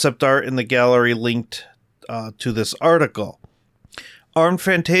concept art in the gallery linked to this article. Armed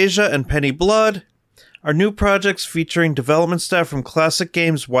Fantasia and Penny Blood are new projects featuring development staff from classic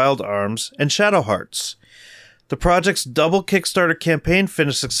games Wild Arms and Shadow Hearts. The project's double Kickstarter campaign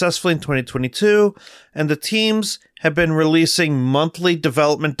finished successfully in 2022, and the teams have been releasing monthly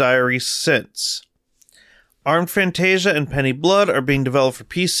development diaries since. Armed Fantasia and Penny Blood are being developed for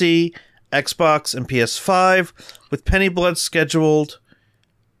PC, Xbox, and PS5, with Penny Blood scheduled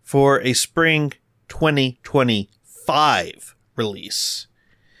for a spring 2025 release.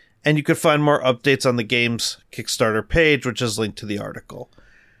 And you could find more updates on the game's Kickstarter page, which is linked to the article.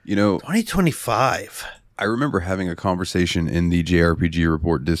 2025. I remember having a conversation in the JRPG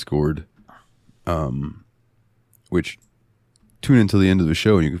Report Discord, which tune into the end of the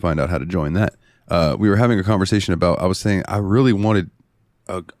show and you can find out how to join that. We were having a conversation about, I was saying I really wanted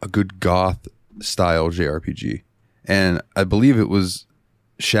a good goth style JRPG. And I believe it was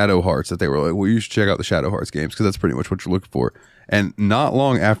Shadow Hearts that they were like, well, you should check out the Shadow Hearts games because that's pretty much what you're looking for. And not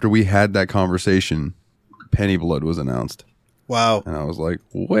long after we had that conversation, Penny Blood was announced. Wow. And I was like,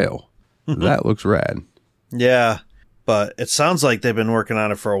 well, that looks rad. Yeah, but it sounds like they've been working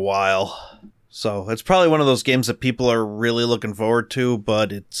on it for a while. So it's probably one of those games that people are really looking forward to,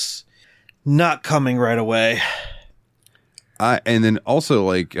 but it's not coming right away. And then also,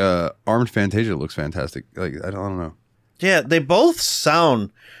 like, Armed Fantasia looks fantastic. Like, I don't know. Yeah, they both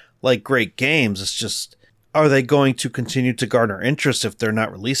sound like great games. It's just, are they going to continue to garner interest if they're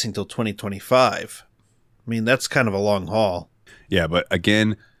not releasing till 2025? I mean, that's kind of a long haul. Yeah, but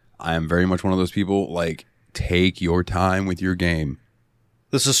again, I am very much one of those people, like, take your time with your game.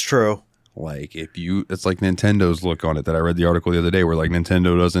 This is true. Like, it's like Nintendo's look on it that I read the article the other day where, like,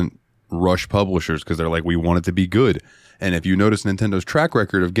 Nintendo doesn't rush publishers because they're like, we want it to be good. And if you notice Nintendo's track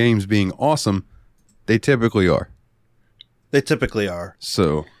record of games being awesome, they typically are. They typically are.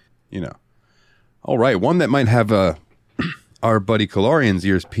 So, All right, one that might have our buddy Kalarian's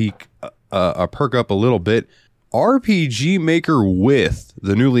ears perk up a little bit. RPG Maker with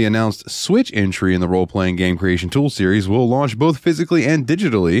the newly announced Switch entry in the role-playing game creation tool series will launch both physically and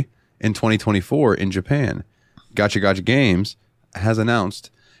digitally in 2024 in Japan. Gacha Games has announced,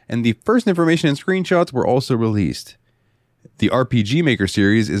 and the first information and screenshots were also released. The RPG Maker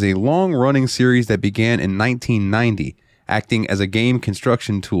series is a long-running series that began in 1990, acting as a game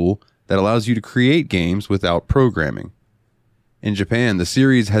construction tool that allows you to create games without programming. In Japan, the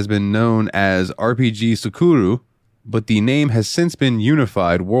series has been known as RPG Sukuru, but the name has since been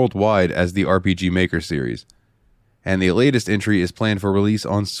unified worldwide as the RPG Maker series. And the latest entry is planned for release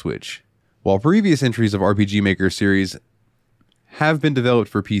on Switch. While previous entries of RPG Maker series have been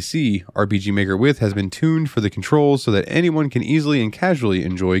developed for PC, RPG Maker with has been tuned for the controls so that anyone can easily and casually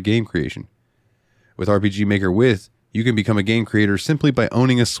enjoy game creation. With RPG Maker with, you can become a game creator simply by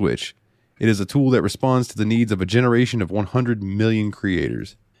owning a Switch. It is a tool that responds to the needs of a generation of 100 million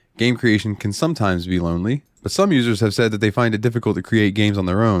creators. Game creation can sometimes be lonely, but some users have said that they find it difficult to create games on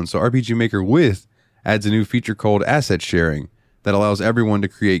their own, so RPG Maker with adds a new feature called asset sharing that allows everyone to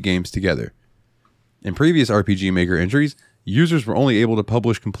create games together. In previous RPG Maker entries, users were only able to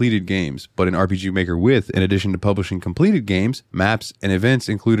publish completed games, but in RPG Maker with, in addition to publishing completed games, maps and events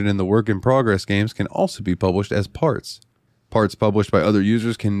included in the work in progress games can also be published as parts. Parts published by other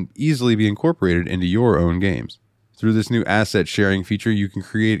users can easily be incorporated into your own games. Through this new asset sharing feature, you can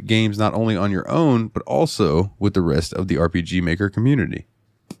create games not only on your own, but also with the rest of the RPG Maker community.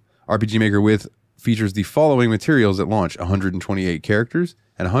 RPG Maker with features the following materials at launch: 128 characters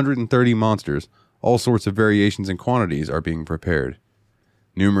and 130 monsters. All sorts of variations and quantities are being prepared.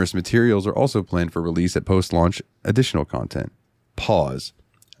 Numerous materials are also planned for release at post-launch additional content. Pause.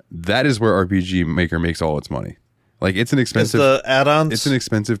 That is where RPG Maker makes all its money. Like, it's an expensive... the add-ons? It's an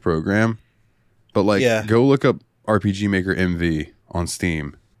expensive program. But, Go look up RPG Maker MV on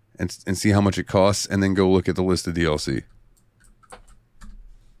Steam and see how much it costs, and then go look at the list of DLC.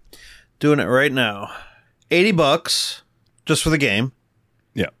 Doing it right now. $80 just for the game.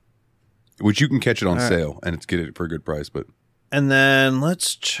 Yeah. Which you can catch it on sale, and get it for a good price, but... And then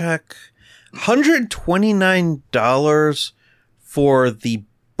let's check. $129 for the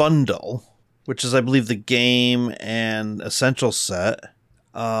bundle, which is, I believe, the game and essential set.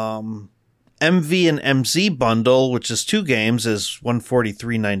 MV and MZ bundle, which is 2 games, is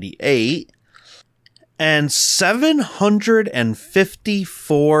 $143.98. And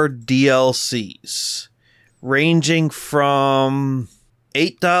 754 DLCs, ranging from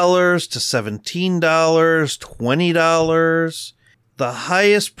 $8 to $17, $20. The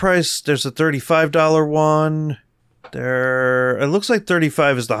highest price, there's a $35 one. It looks like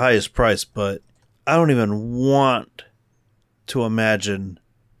 $35 is the highest price, but I don't even want to imagine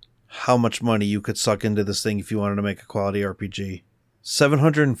how much money you could suck into this thing if you wanted to make a quality RPG.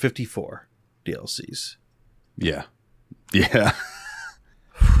 754 DLCs. Yeah. Yeah.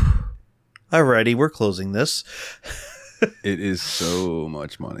 Alrighty, we're closing this. It is so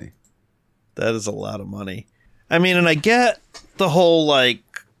much money. That is a lot of money. I mean, and I get the whole, wanting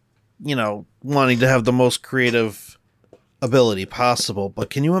to have the most creative ability possible, but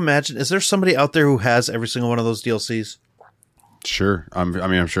can you imagine, is there somebody out there who has every single one of those DLCs? Sure.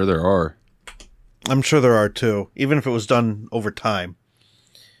 I'm sure there are. I'm sure there are too, even if it was done over time.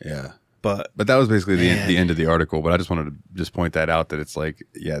 Yeah. But that was basically the end of the article. But I just wanted to just point that out that it's like,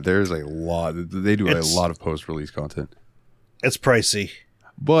 yeah, there's a lot. They do a lot of post-release content. It's pricey.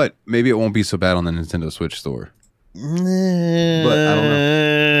 But maybe it won't be so bad on the Nintendo Switch store. But I don't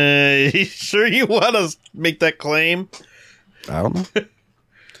know. You sure you want to make that claim? I don't know.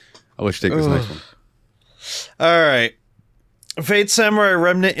 I'll let you take this next one. All right. Fate Samurai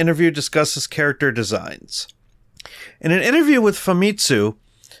Remnant interview discusses character designs. In an interview with Famitsu,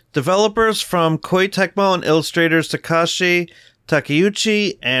 developers from Koei Tecmo and illustrators Takashi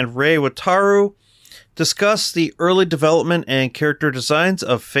Takeuchi and Rei Wataru discussed the early development and character designs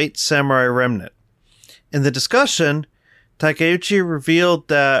of Fate Samurai Remnant. In the discussion, Takeuchi revealed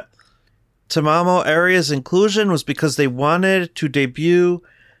that Tamamo Area's inclusion was because they wanted to debut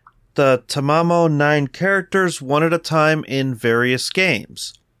the Tamamo 9 characters one at a time in various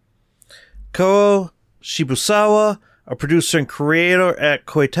games. Koho Shibusawa, a producer and creator at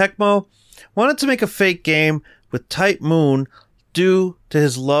Koei Tecmo, wanted to make a Fate game with Type Moon due to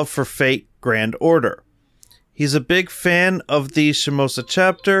his love for Fate Grand Order. He's a big fan of the Shimosa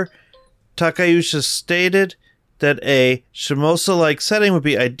chapter. Takeuchi stated that a Shimosa-like setting would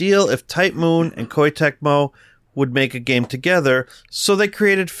be ideal if Type Moon and Koei Tecmo would make a game together, so they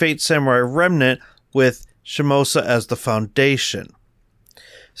created Fate Samurai Remnant with Shimosa as the foundation.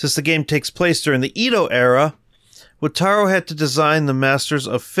 Since the game takes place during the Edo era, Wataru had to design the Masters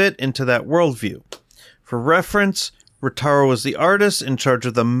of Fit into that worldview. For reference, Wataru was the artist in charge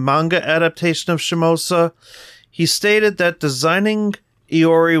of the manga adaptation of Shimosa. He stated that designing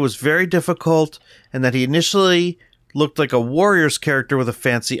Iori was very difficult and that he initially looked like a warrior's character with a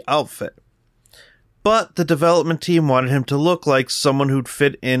fancy outfit. But the development team wanted him to look like someone who'd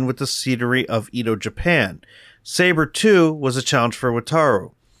fit in with the scenery of Edo, Japan. Saber, too, was a challenge for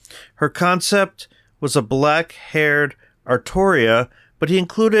Wataru. Her concept was a black-haired Artoria, but he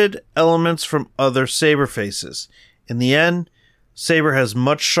included elements from other Saber faces. In the end, Saber has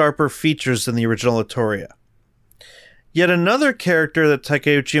much sharper features than the original Artoria. Yet another character that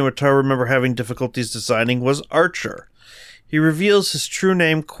Takeuchi and Wataru remember having difficulties designing was Archer. He reveals his true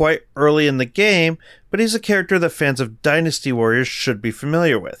name quite early in the game, but he's a character that fans of Dynasty Warriors should be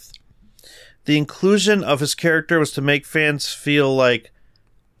familiar with. The inclusion of his character was to make fans feel like,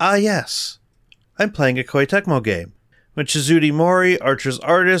 ah yes, I'm playing a Koei Tecmo game. When Chizuru Mori, Archer's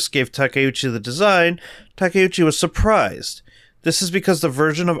artist, gave Takeuchi the design, Takeuchi was surprised. This is because the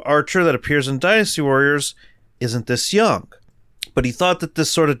version of Archer that appears in Dynasty Warriors isn't this young. But he thought that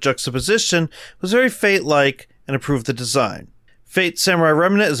this sort of juxtaposition was very Fate-like and approved the design. Fate Samurai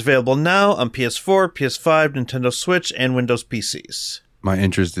Remnant is available now on PS4, PS5, Nintendo Switch, and Windows PCs. My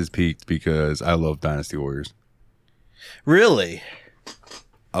interest is piqued because I love Dynasty Warriors. Really?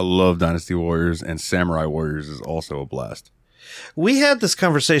 I love Dynasty Warriors, and Samurai Warriors is also a blast. We had this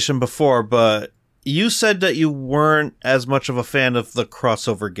conversation before, but you said that you weren't as much of a fan of the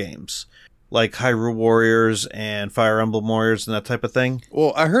crossover games, like Hyrule Warriors and Fire Emblem Warriors and that type of thing.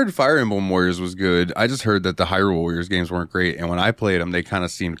 Well, I heard Fire Emblem Warriors was good. I just heard that the Hyrule Warriors games weren't great, and when I played them, they kind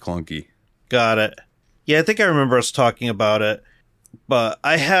of seemed clunky. Got it. Yeah, I think I remember us talking about it, but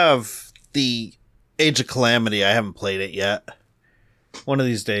I have the Age of Calamity. I haven't played it yet. One of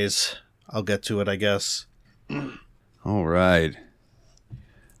these days, I'll get to it, I guess. All right.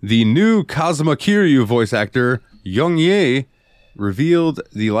 The new Kazuma Kiryu voice actor, Young Ye, revealed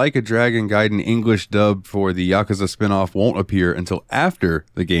the Like a Dragon Gaiden English dub for the Yakuza spinoff won't appear until after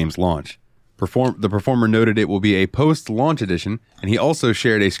the game's launch. The performer noted it will be a post-launch edition, and he also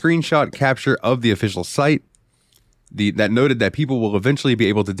shared a screenshot capture of the official site that noted that people will eventually be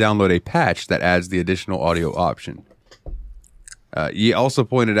able to download a patch that adds the additional audio option. He also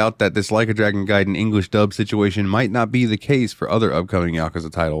pointed out that this Like a Dragon Gaiden English dub situation might not be the case for other upcoming Yakuza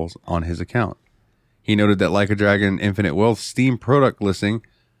titles on his account. He noted that Like a Dragon Infinite Wealth Steam product listing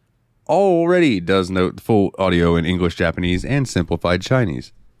already does note full audio in English, Japanese, and simplified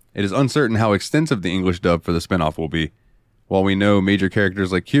Chinese. It is uncertain how extensive the English dub for the spinoff will be. While we know major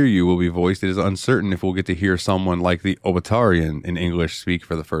characters like Kiryu will be voiced, it is uncertain if we'll get to hear someone like the Obatarian in English speak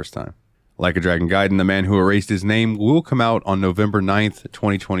for the first time. Like a Dragon Gaiden, The Man Who Erased His Name will come out on November 9th,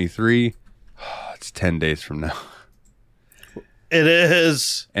 2023. It's 10 days from now. It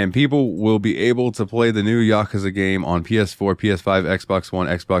is. And people will be able to play the new Yakuza game on PS4, PS5, Xbox One,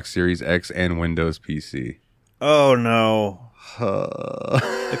 Xbox Series X, and Windows PC. Oh no.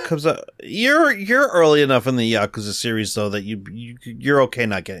 It comes out. You're early enough in the Yakuza series though that you're okay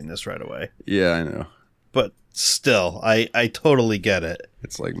not getting this right away. Yeah, I know. But still, I totally get it.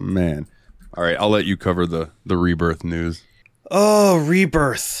 It's like, man. All right, I'll let you cover the Rebirth news. Oh,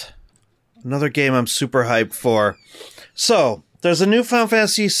 Rebirth. Another game I'm super hyped for. So, There's a new Final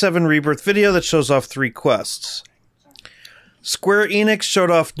Fantasy VII Rebirth video that shows off 3 quests. Square Enix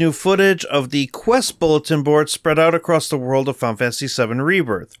showed off new footage of the quest bulletin board spread out across the world of Final Fantasy VII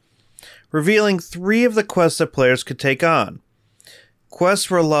Rebirth, revealing 3 of the quests that players could take on.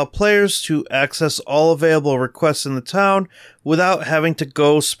 Quests will allow players to access all available requests in the town without having to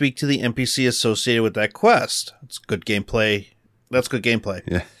go speak to the NPC associated with that quest. That's good gameplay.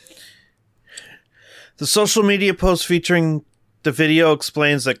 Yeah. The social media post featuring the video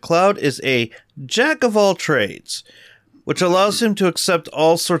explains that Cloud is a jack of all trades, which allows him to accept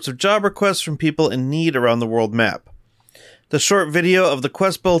all sorts of job requests from people in need around the world map. The short video of the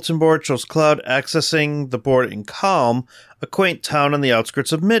quest bulletin board shows Cloud accessing the board in Calm, a quaint town on the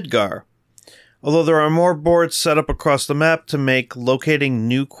outskirts of Midgar. Although there are more boards set up across the map to make locating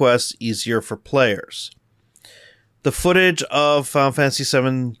new quests easier for players. The footage of Final Fantasy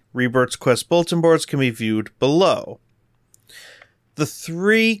VII Rebirth's quest bulletin boards can be viewed below. The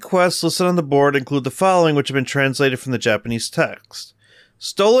 3 quests listed on the board include the following, which have been translated from the Japanese text.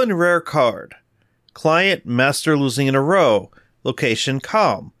 Stolen rare card. Client master losing in a row. Location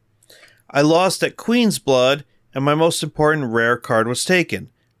Calm. I lost at Queen's Blood, and my most important rare card was taken.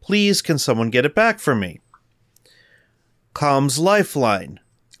 Please, can someone get it back for me? Calm's lifeline.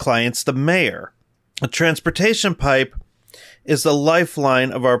 Client's the mayor. A transportation pipe is the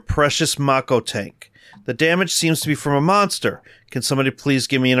lifeline of our precious Mako tank. The damage seems to be from a monster. Can somebody please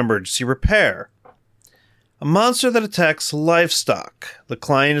give me an emergency repair? A monster that attacks livestock. The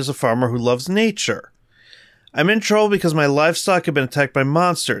client is a farmer who loves nature. I'm in trouble because my livestock have been attacked by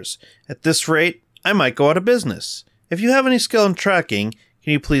monsters. At this rate, I might go out of business. If you have any skill in tracking,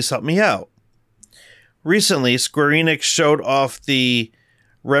 can you please help me out? Recently, Square Enix showed off the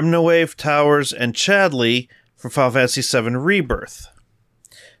Remnawave Towers and Chadley from Final Fantasy VII Rebirth.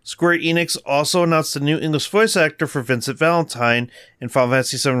 Square Enix also announced a new English voice actor for Vincent Valentine in Final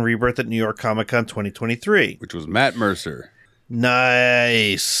Fantasy VII Rebirth at New York Comic Con 2023. Which was Matt Mercer.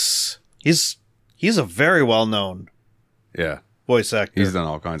 Nice. He's a very well-known voice actor. He's done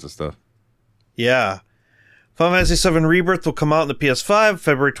all kinds of stuff. Yeah. Final Fantasy VII Rebirth will come out on the PS5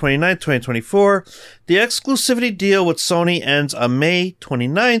 February 29th, 2024. The exclusivity deal with Sony ends on May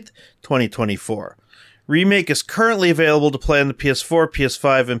 29th, 2024. Remake is currently available to play on the PS4,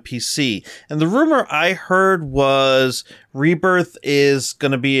 PS5, and PC. And the rumor I heard was Rebirth is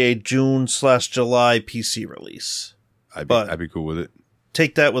going to be a June/July PC release. I'd be cool with it.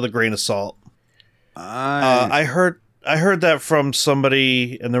 Take that with a grain of salt. I heard that from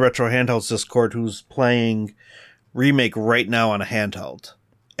somebody in the Retro Handhelds Discord who's playing Remake right now on a handheld.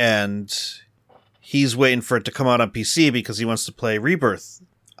 And he's waiting for it to come out on PC because he wants to play Rebirth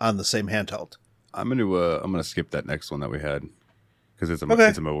on the same handheld. I'm gonna skip that next one that we had because it's a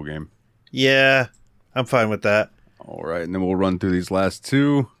mobile game. Yeah, I'm fine with that. All right, and then we'll run through these last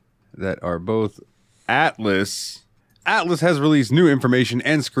 2 that are both Atlas. Atlas has released new information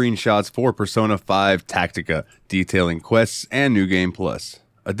and screenshots for Persona 5 Tactica, detailing quests and New Game Plus.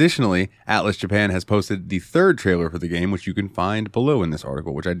 Additionally, Atlas Japan has posted the 3rd trailer for the game, which you can find below in this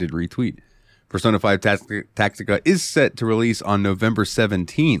article, which I did retweet. Persona 5 Tactica is set to release on November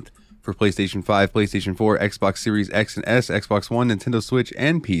 17th. For PlayStation 5, PlayStation 4, Xbox Series X and S, Xbox One, Nintendo Switch,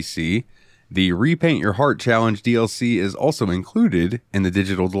 and PC. The Repaint Your Heart Challenge DLC is also included in the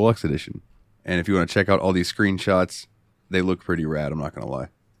Digital Deluxe Edition. And if you want to check out all these screenshots, they look pretty rad, I'm not going to lie.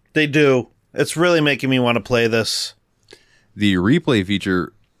 They do. It's really making me want to play this. The replay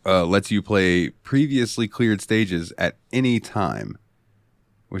feature lets you play previously cleared stages at any time,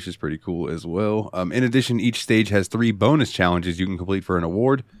 which is pretty cool as well. In addition, each stage has 3 bonus challenges you can complete for an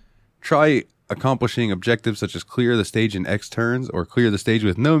award. Try accomplishing objectives such as clear the stage in X turns or clear the stage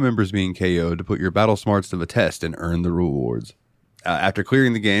with no members being KO'd to put your battle smarts to the test and earn the rewards. After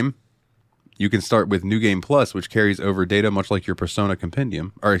clearing the game, you can start with New Game Plus, which carries over data much like your Persona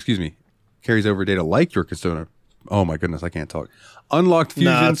Compendium. Carries over data like your Persona. Oh my goodness, I can't talk. Unlocked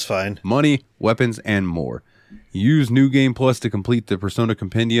fusions, that's fine. Money, weapons, and more. Use New Game Plus to complete the Persona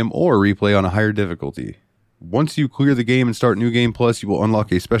Compendium or replay on a higher difficulty. Once you clear the game and start New Game Plus, you will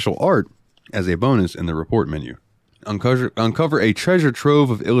unlock a special art as a bonus in the report menu. Uncover a treasure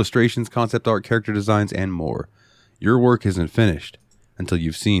trove of illustrations, concept art, character designs, and more. Your work isn't finished until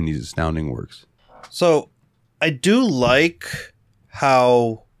you've seen these astounding works. So, I do like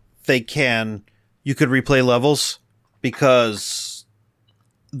how you could replay levels because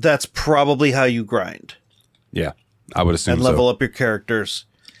that's probably how you grind. Yeah, I would assume and level up your characters.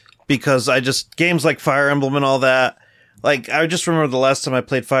 Because games like Fire Emblem and all that, like, I just remember the last time I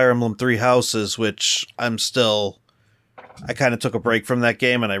played Fire Emblem 3 Houses, which I kind of took a break from that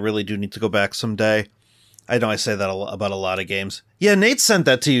game, and I really do need to go back someday. I know I say that about a lot of games. Yeah, Nate sent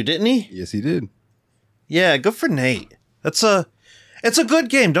that to you, didn't he? Yes, he did. Yeah, good for Nate. It's a good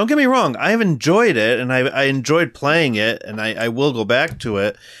game. Don't get me wrong. I have enjoyed it, and I enjoyed playing it, and I will go back to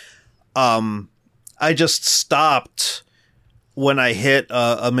it. I just stopped when I hit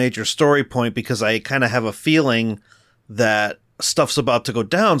a major story point because I kind of have a feeling that stuff's about to go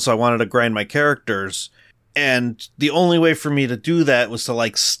down, so I wanted to grind my characters. And the only way for me to do that was to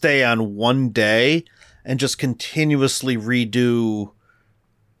like stay on one day and just continuously redo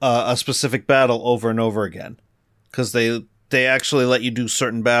a specific battle over and over again. Because they actually let you do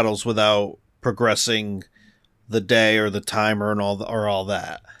certain battles without progressing the day or the timer and all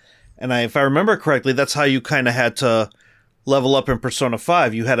that. And if I remember correctly, that's how you kind of had to level up in Persona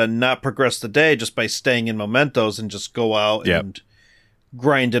 5. You had to not progress the day just by staying in mementos and just go out and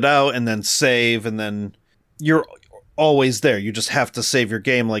grind it out and then save, and then you're always there. You just have to save your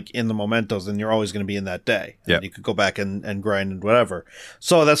game like in the mementos, and you're always going to be in that day. Yeah, you could go back and grind and whatever.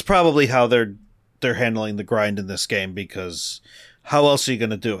 So that's probably how they're handling the grind in this game, because how else are you going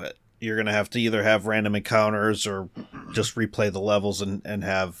to do it? You're going to have to either have random encounters or just replay the levels and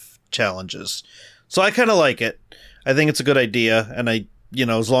have challenges. So I kind of like it. I think it's a good idea, and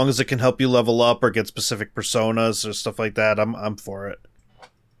as long as it can help you level up or get specific personas or stuff like that, I'm for it.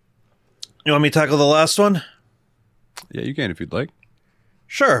 You want me to tackle the last one? Yeah, you can if you'd like.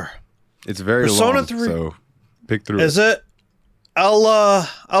 Sure. It's very Persona long, 3... so pick through. Is it?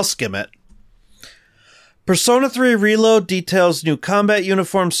 I'll skim it. Persona 3 Reload details new combat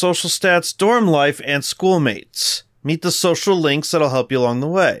uniform, social stats, dorm life, and schoolmates. Meet the social links that'll help you along the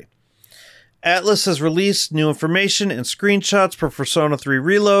way. Atlus has released new information and screenshots for Persona 3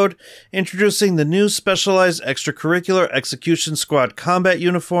 Reload, introducing the new Specialized Extracurricular Execution Squad combat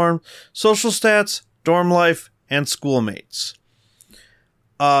uniform, social stats, dorm life, and schoolmates.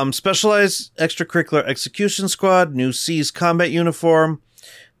 Specialized Extracurricular Execution Squad, new C's combat uniform.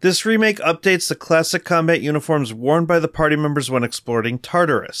 This remake updates the classic combat uniforms worn by the party members when exploring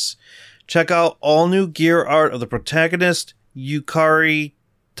Tartarus. Check out all new gear art of the protagonist, Yukari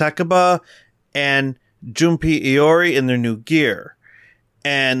Takaba, and Junpei Iori in their new gear.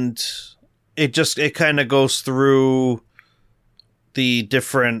 And it kind of goes through the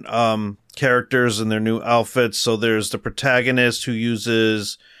different characters and their new outfits. So there's the protagonist who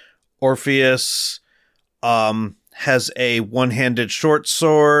uses Orpheus, has a one-handed short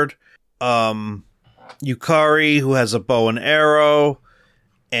sword, Yukari, who has a bow and arrow,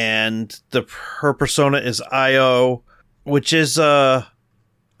 and her persona is Io, which is a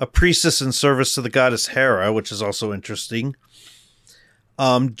priestess in service to the goddess Hera, which is also interesting.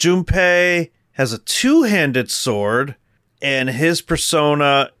 Junpei has a two-handed sword, and his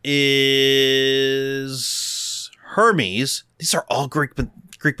persona is Hermes. These are all Greek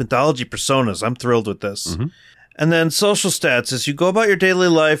mythology personas. I'm thrilled with this. Mm-hmm. And then social stats. As you go about your daily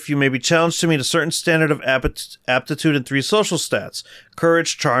life, you may be challenged to meet a certain standard of aptitude in 3 social stats: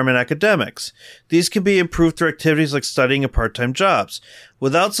 courage, charm, and academics. These can be improved through activities like studying and part-time jobs.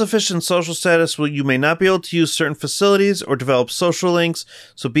 Without sufficient social status, you may not be able to use certain facilities or develop social links,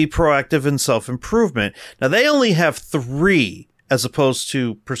 so be proactive in self-improvement. Now, they only have 3 as opposed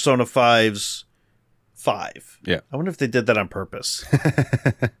to Persona 5's 5. Yeah. I wonder if they did that on purpose.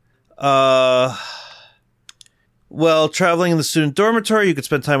 Well, traveling in the student dormitory, you can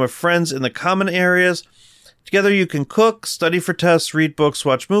spend time with friends in the common areas. Together you can cook, study for tests, read books,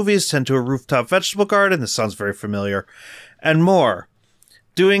 watch movies, tend to a rooftop vegetable garden — this sounds very familiar — and more.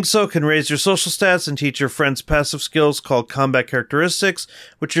 Doing so can raise your social stats and teach your friends passive skills called combat characteristics,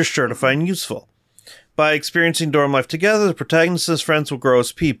 which you're sure to find useful. By experiencing dorm life together, the protagonist's friends will grow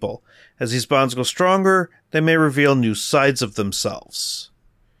as people. As these bonds go stronger, they may reveal new sides of themselves.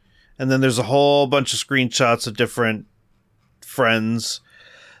 And then there's a whole bunch of screenshots of different friends.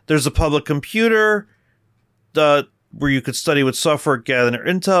 There's a public computer where you could study with software, gather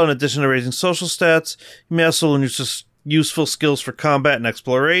intel. In addition to raising social stats, you may also learn useful skills for combat and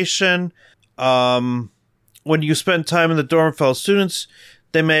exploration. When you spend time in the dorm with fellow students,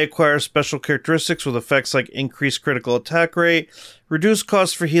 they may acquire special characteristics with effects like increased critical attack rate, reduced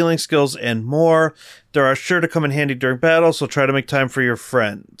costs for healing skills, and more. They are sure to come in handy during battle, so try to make time for your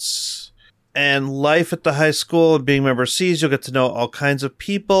friends. And life at the high school and being member C's, you'll get to know all kinds of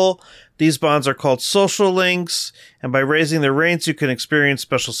people. These bonds are called social links, and by raising their ranks, you can experience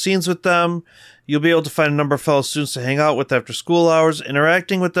special scenes with them. You'll be able to find a number of fellow students to hang out with after school hours.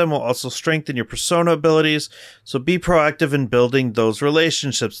 Interacting with them will also strengthen your persona abilities, so be proactive in building those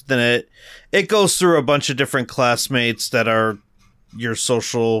relationships. Then it goes through a bunch of different classmates that are your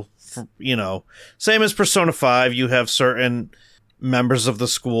social, same as Persona 5. You have certain members of the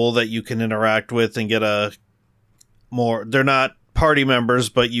school that you can interact with and get they're not party members,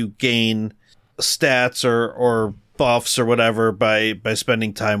 but you gain stats or buffs or whatever by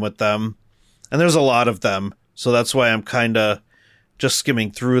spending time with them. And there's a lot of them, so that's why I'm kind of just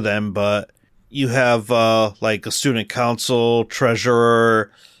skimming through them. But you have like a student council,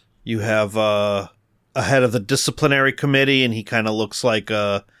 treasurer, you have a head of the disciplinary committee, and he kind of looks like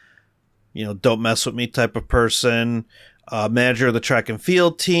a, don't mess with me type of person, manager of the track and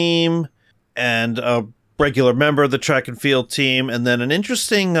field team, and a regular member of the track and field team, and then an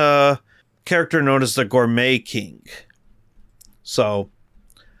interesting character known as the Gourmet King. So,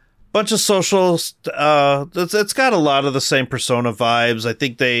 bunch of socials. It's got a lot of the same Persona vibes. I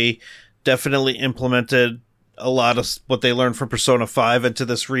think they definitely implemented a lot of what they learned from Persona 5 into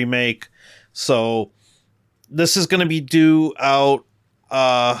this remake. So, this is going to be due out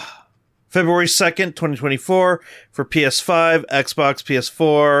February 2nd, 2024 for PS5, Xbox,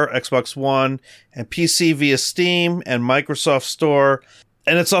 PS4, Xbox One, and PC via Steam and Microsoft Store.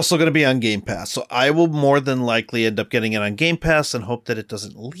 And it's also going to be on Game Pass. So I will more than likely end up getting it on Game Pass and hope that it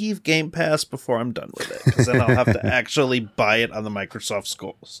doesn't leave Game Pass before I'm done with it. Because then I'll have to actually buy it on the Microsoft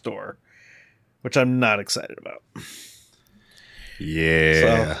Store, which I'm not excited about.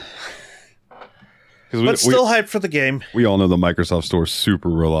 Yeah. But still hyped for the game. We all know the Microsoft Store is super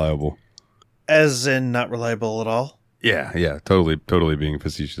reliable. As in not reliable at all? Yeah. Totally being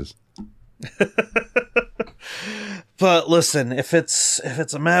facetious. But listen, if it's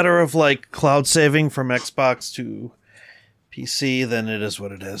a matter of like cloud saving from Xbox to PC, then it is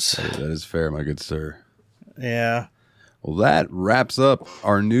what it is. That is fair, my good sir. Yeah. Well, that wraps up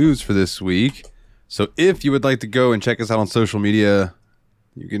our news for this week. So if you would like to go and check us out on social media,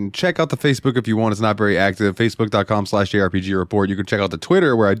 you can check out the Facebook if you want. It's not very active. Facebook.com/JRPG Report. You can check out the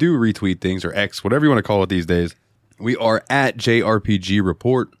Twitter where I do retweet things, or X, whatever you want to call it these days. We are at JRPG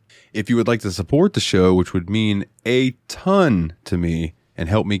Report. If you would like to support the show, which would mean a ton to me and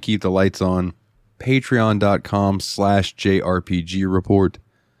help me keep the lights on, patreon.com/JRPG Report.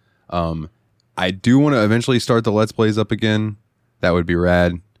 I do want to eventually start the Let's Plays up again. That would be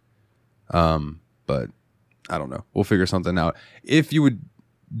rad. But I don't know. We'll figure something out. If you would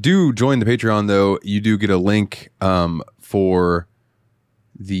join the Patreon, though, you do get a link for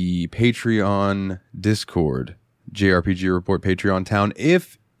the Patreon Discord, JRPG Report Patreon Town.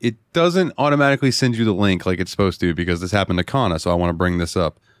 If it doesn't automatically send you the link like it's supposed to, because this happened to Kana, so I want to bring this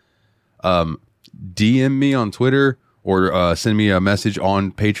up. DM me on Twitter or send me a message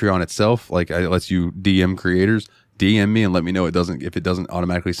on Patreon itself. Like it lets you DM creators. DM me and let me know if it doesn't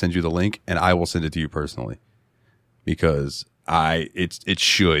automatically send you the link, and I will send it to you personally, because it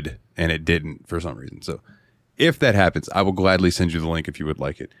should, and it didn't for some reason. So if that happens, I will gladly send you the link if you would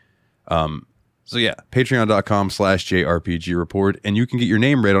like it. So yeah, patreon.com/JRPG Report, and you can get your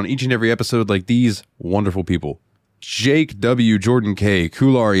name read on each and every episode like these wonderful people: Jake W, Jordan K,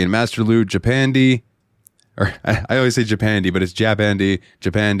 Kulari, and Master Loot, Japandi, or I always say Japandi, but it's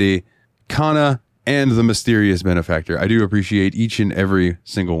Japandi, Kana, and the mysterious benefactor. I do appreciate each and every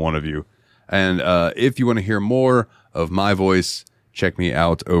single one of you. And if you want to hear more of my voice, check me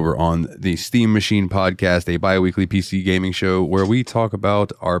out over on the Steam Machine Podcast, a bi-weekly PC gaming show where we talk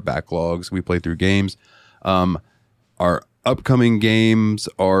about our backlogs. We play through games. Our upcoming games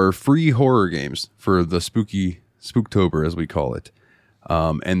are free horror games for the Spooktober, as we call it.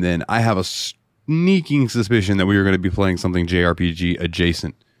 And then I have a sneaking suspicion that we are going to be playing something JRPG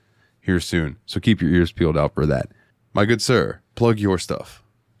adjacent here soon. So keep your ears peeled out for that. My good sir, plug your stuff.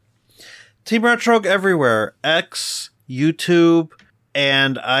 Team Retrog everywhere. X, YouTube,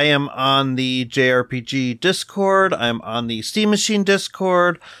 and I am on the JRPG Discord. I'm on the Steam Machine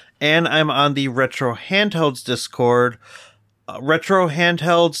Discord, and I'm on the Retro Handhelds Discord.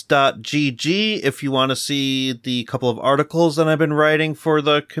 Retrohandhelds.gg if you want to see the couple of articles that I've been writing for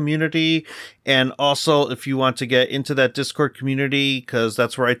the community, and also if you want to get into that Discord community, because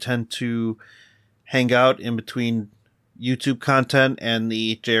that's where I tend to hang out in between YouTube content and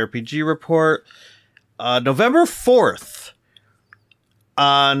the JRPG Report. November 4th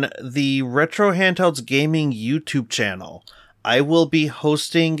on the Retro Handhelds Gaming YouTube channel, I will be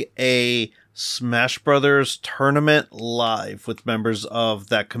hosting a Smash Brothers tournament live with members of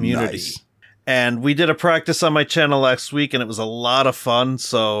that community. Nice. And we did a practice on my channel last week, and it was a lot of fun.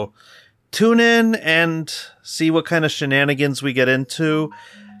 So tune in and see what kind of shenanigans we get into.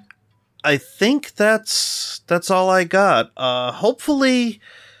 I think that's all I got. Hopefully,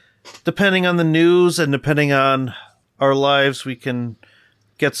 depending on the news and depending on our lives, we can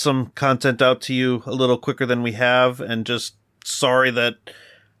get some content out to you a little quicker than we have. And just sorry that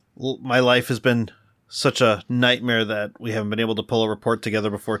my life has been such a nightmare that we haven't been able to pull a report together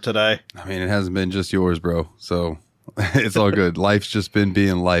before today. I mean, it hasn't been just yours, bro. So it's all good. Life's just been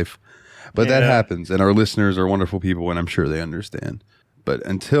being life. But that happens. And our listeners are wonderful people, and I'm sure they understand. But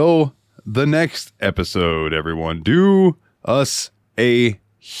until the next episode, everyone, do us a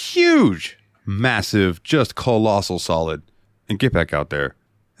huge, massive, just colossal solid and get back out there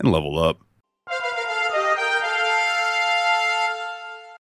and level up.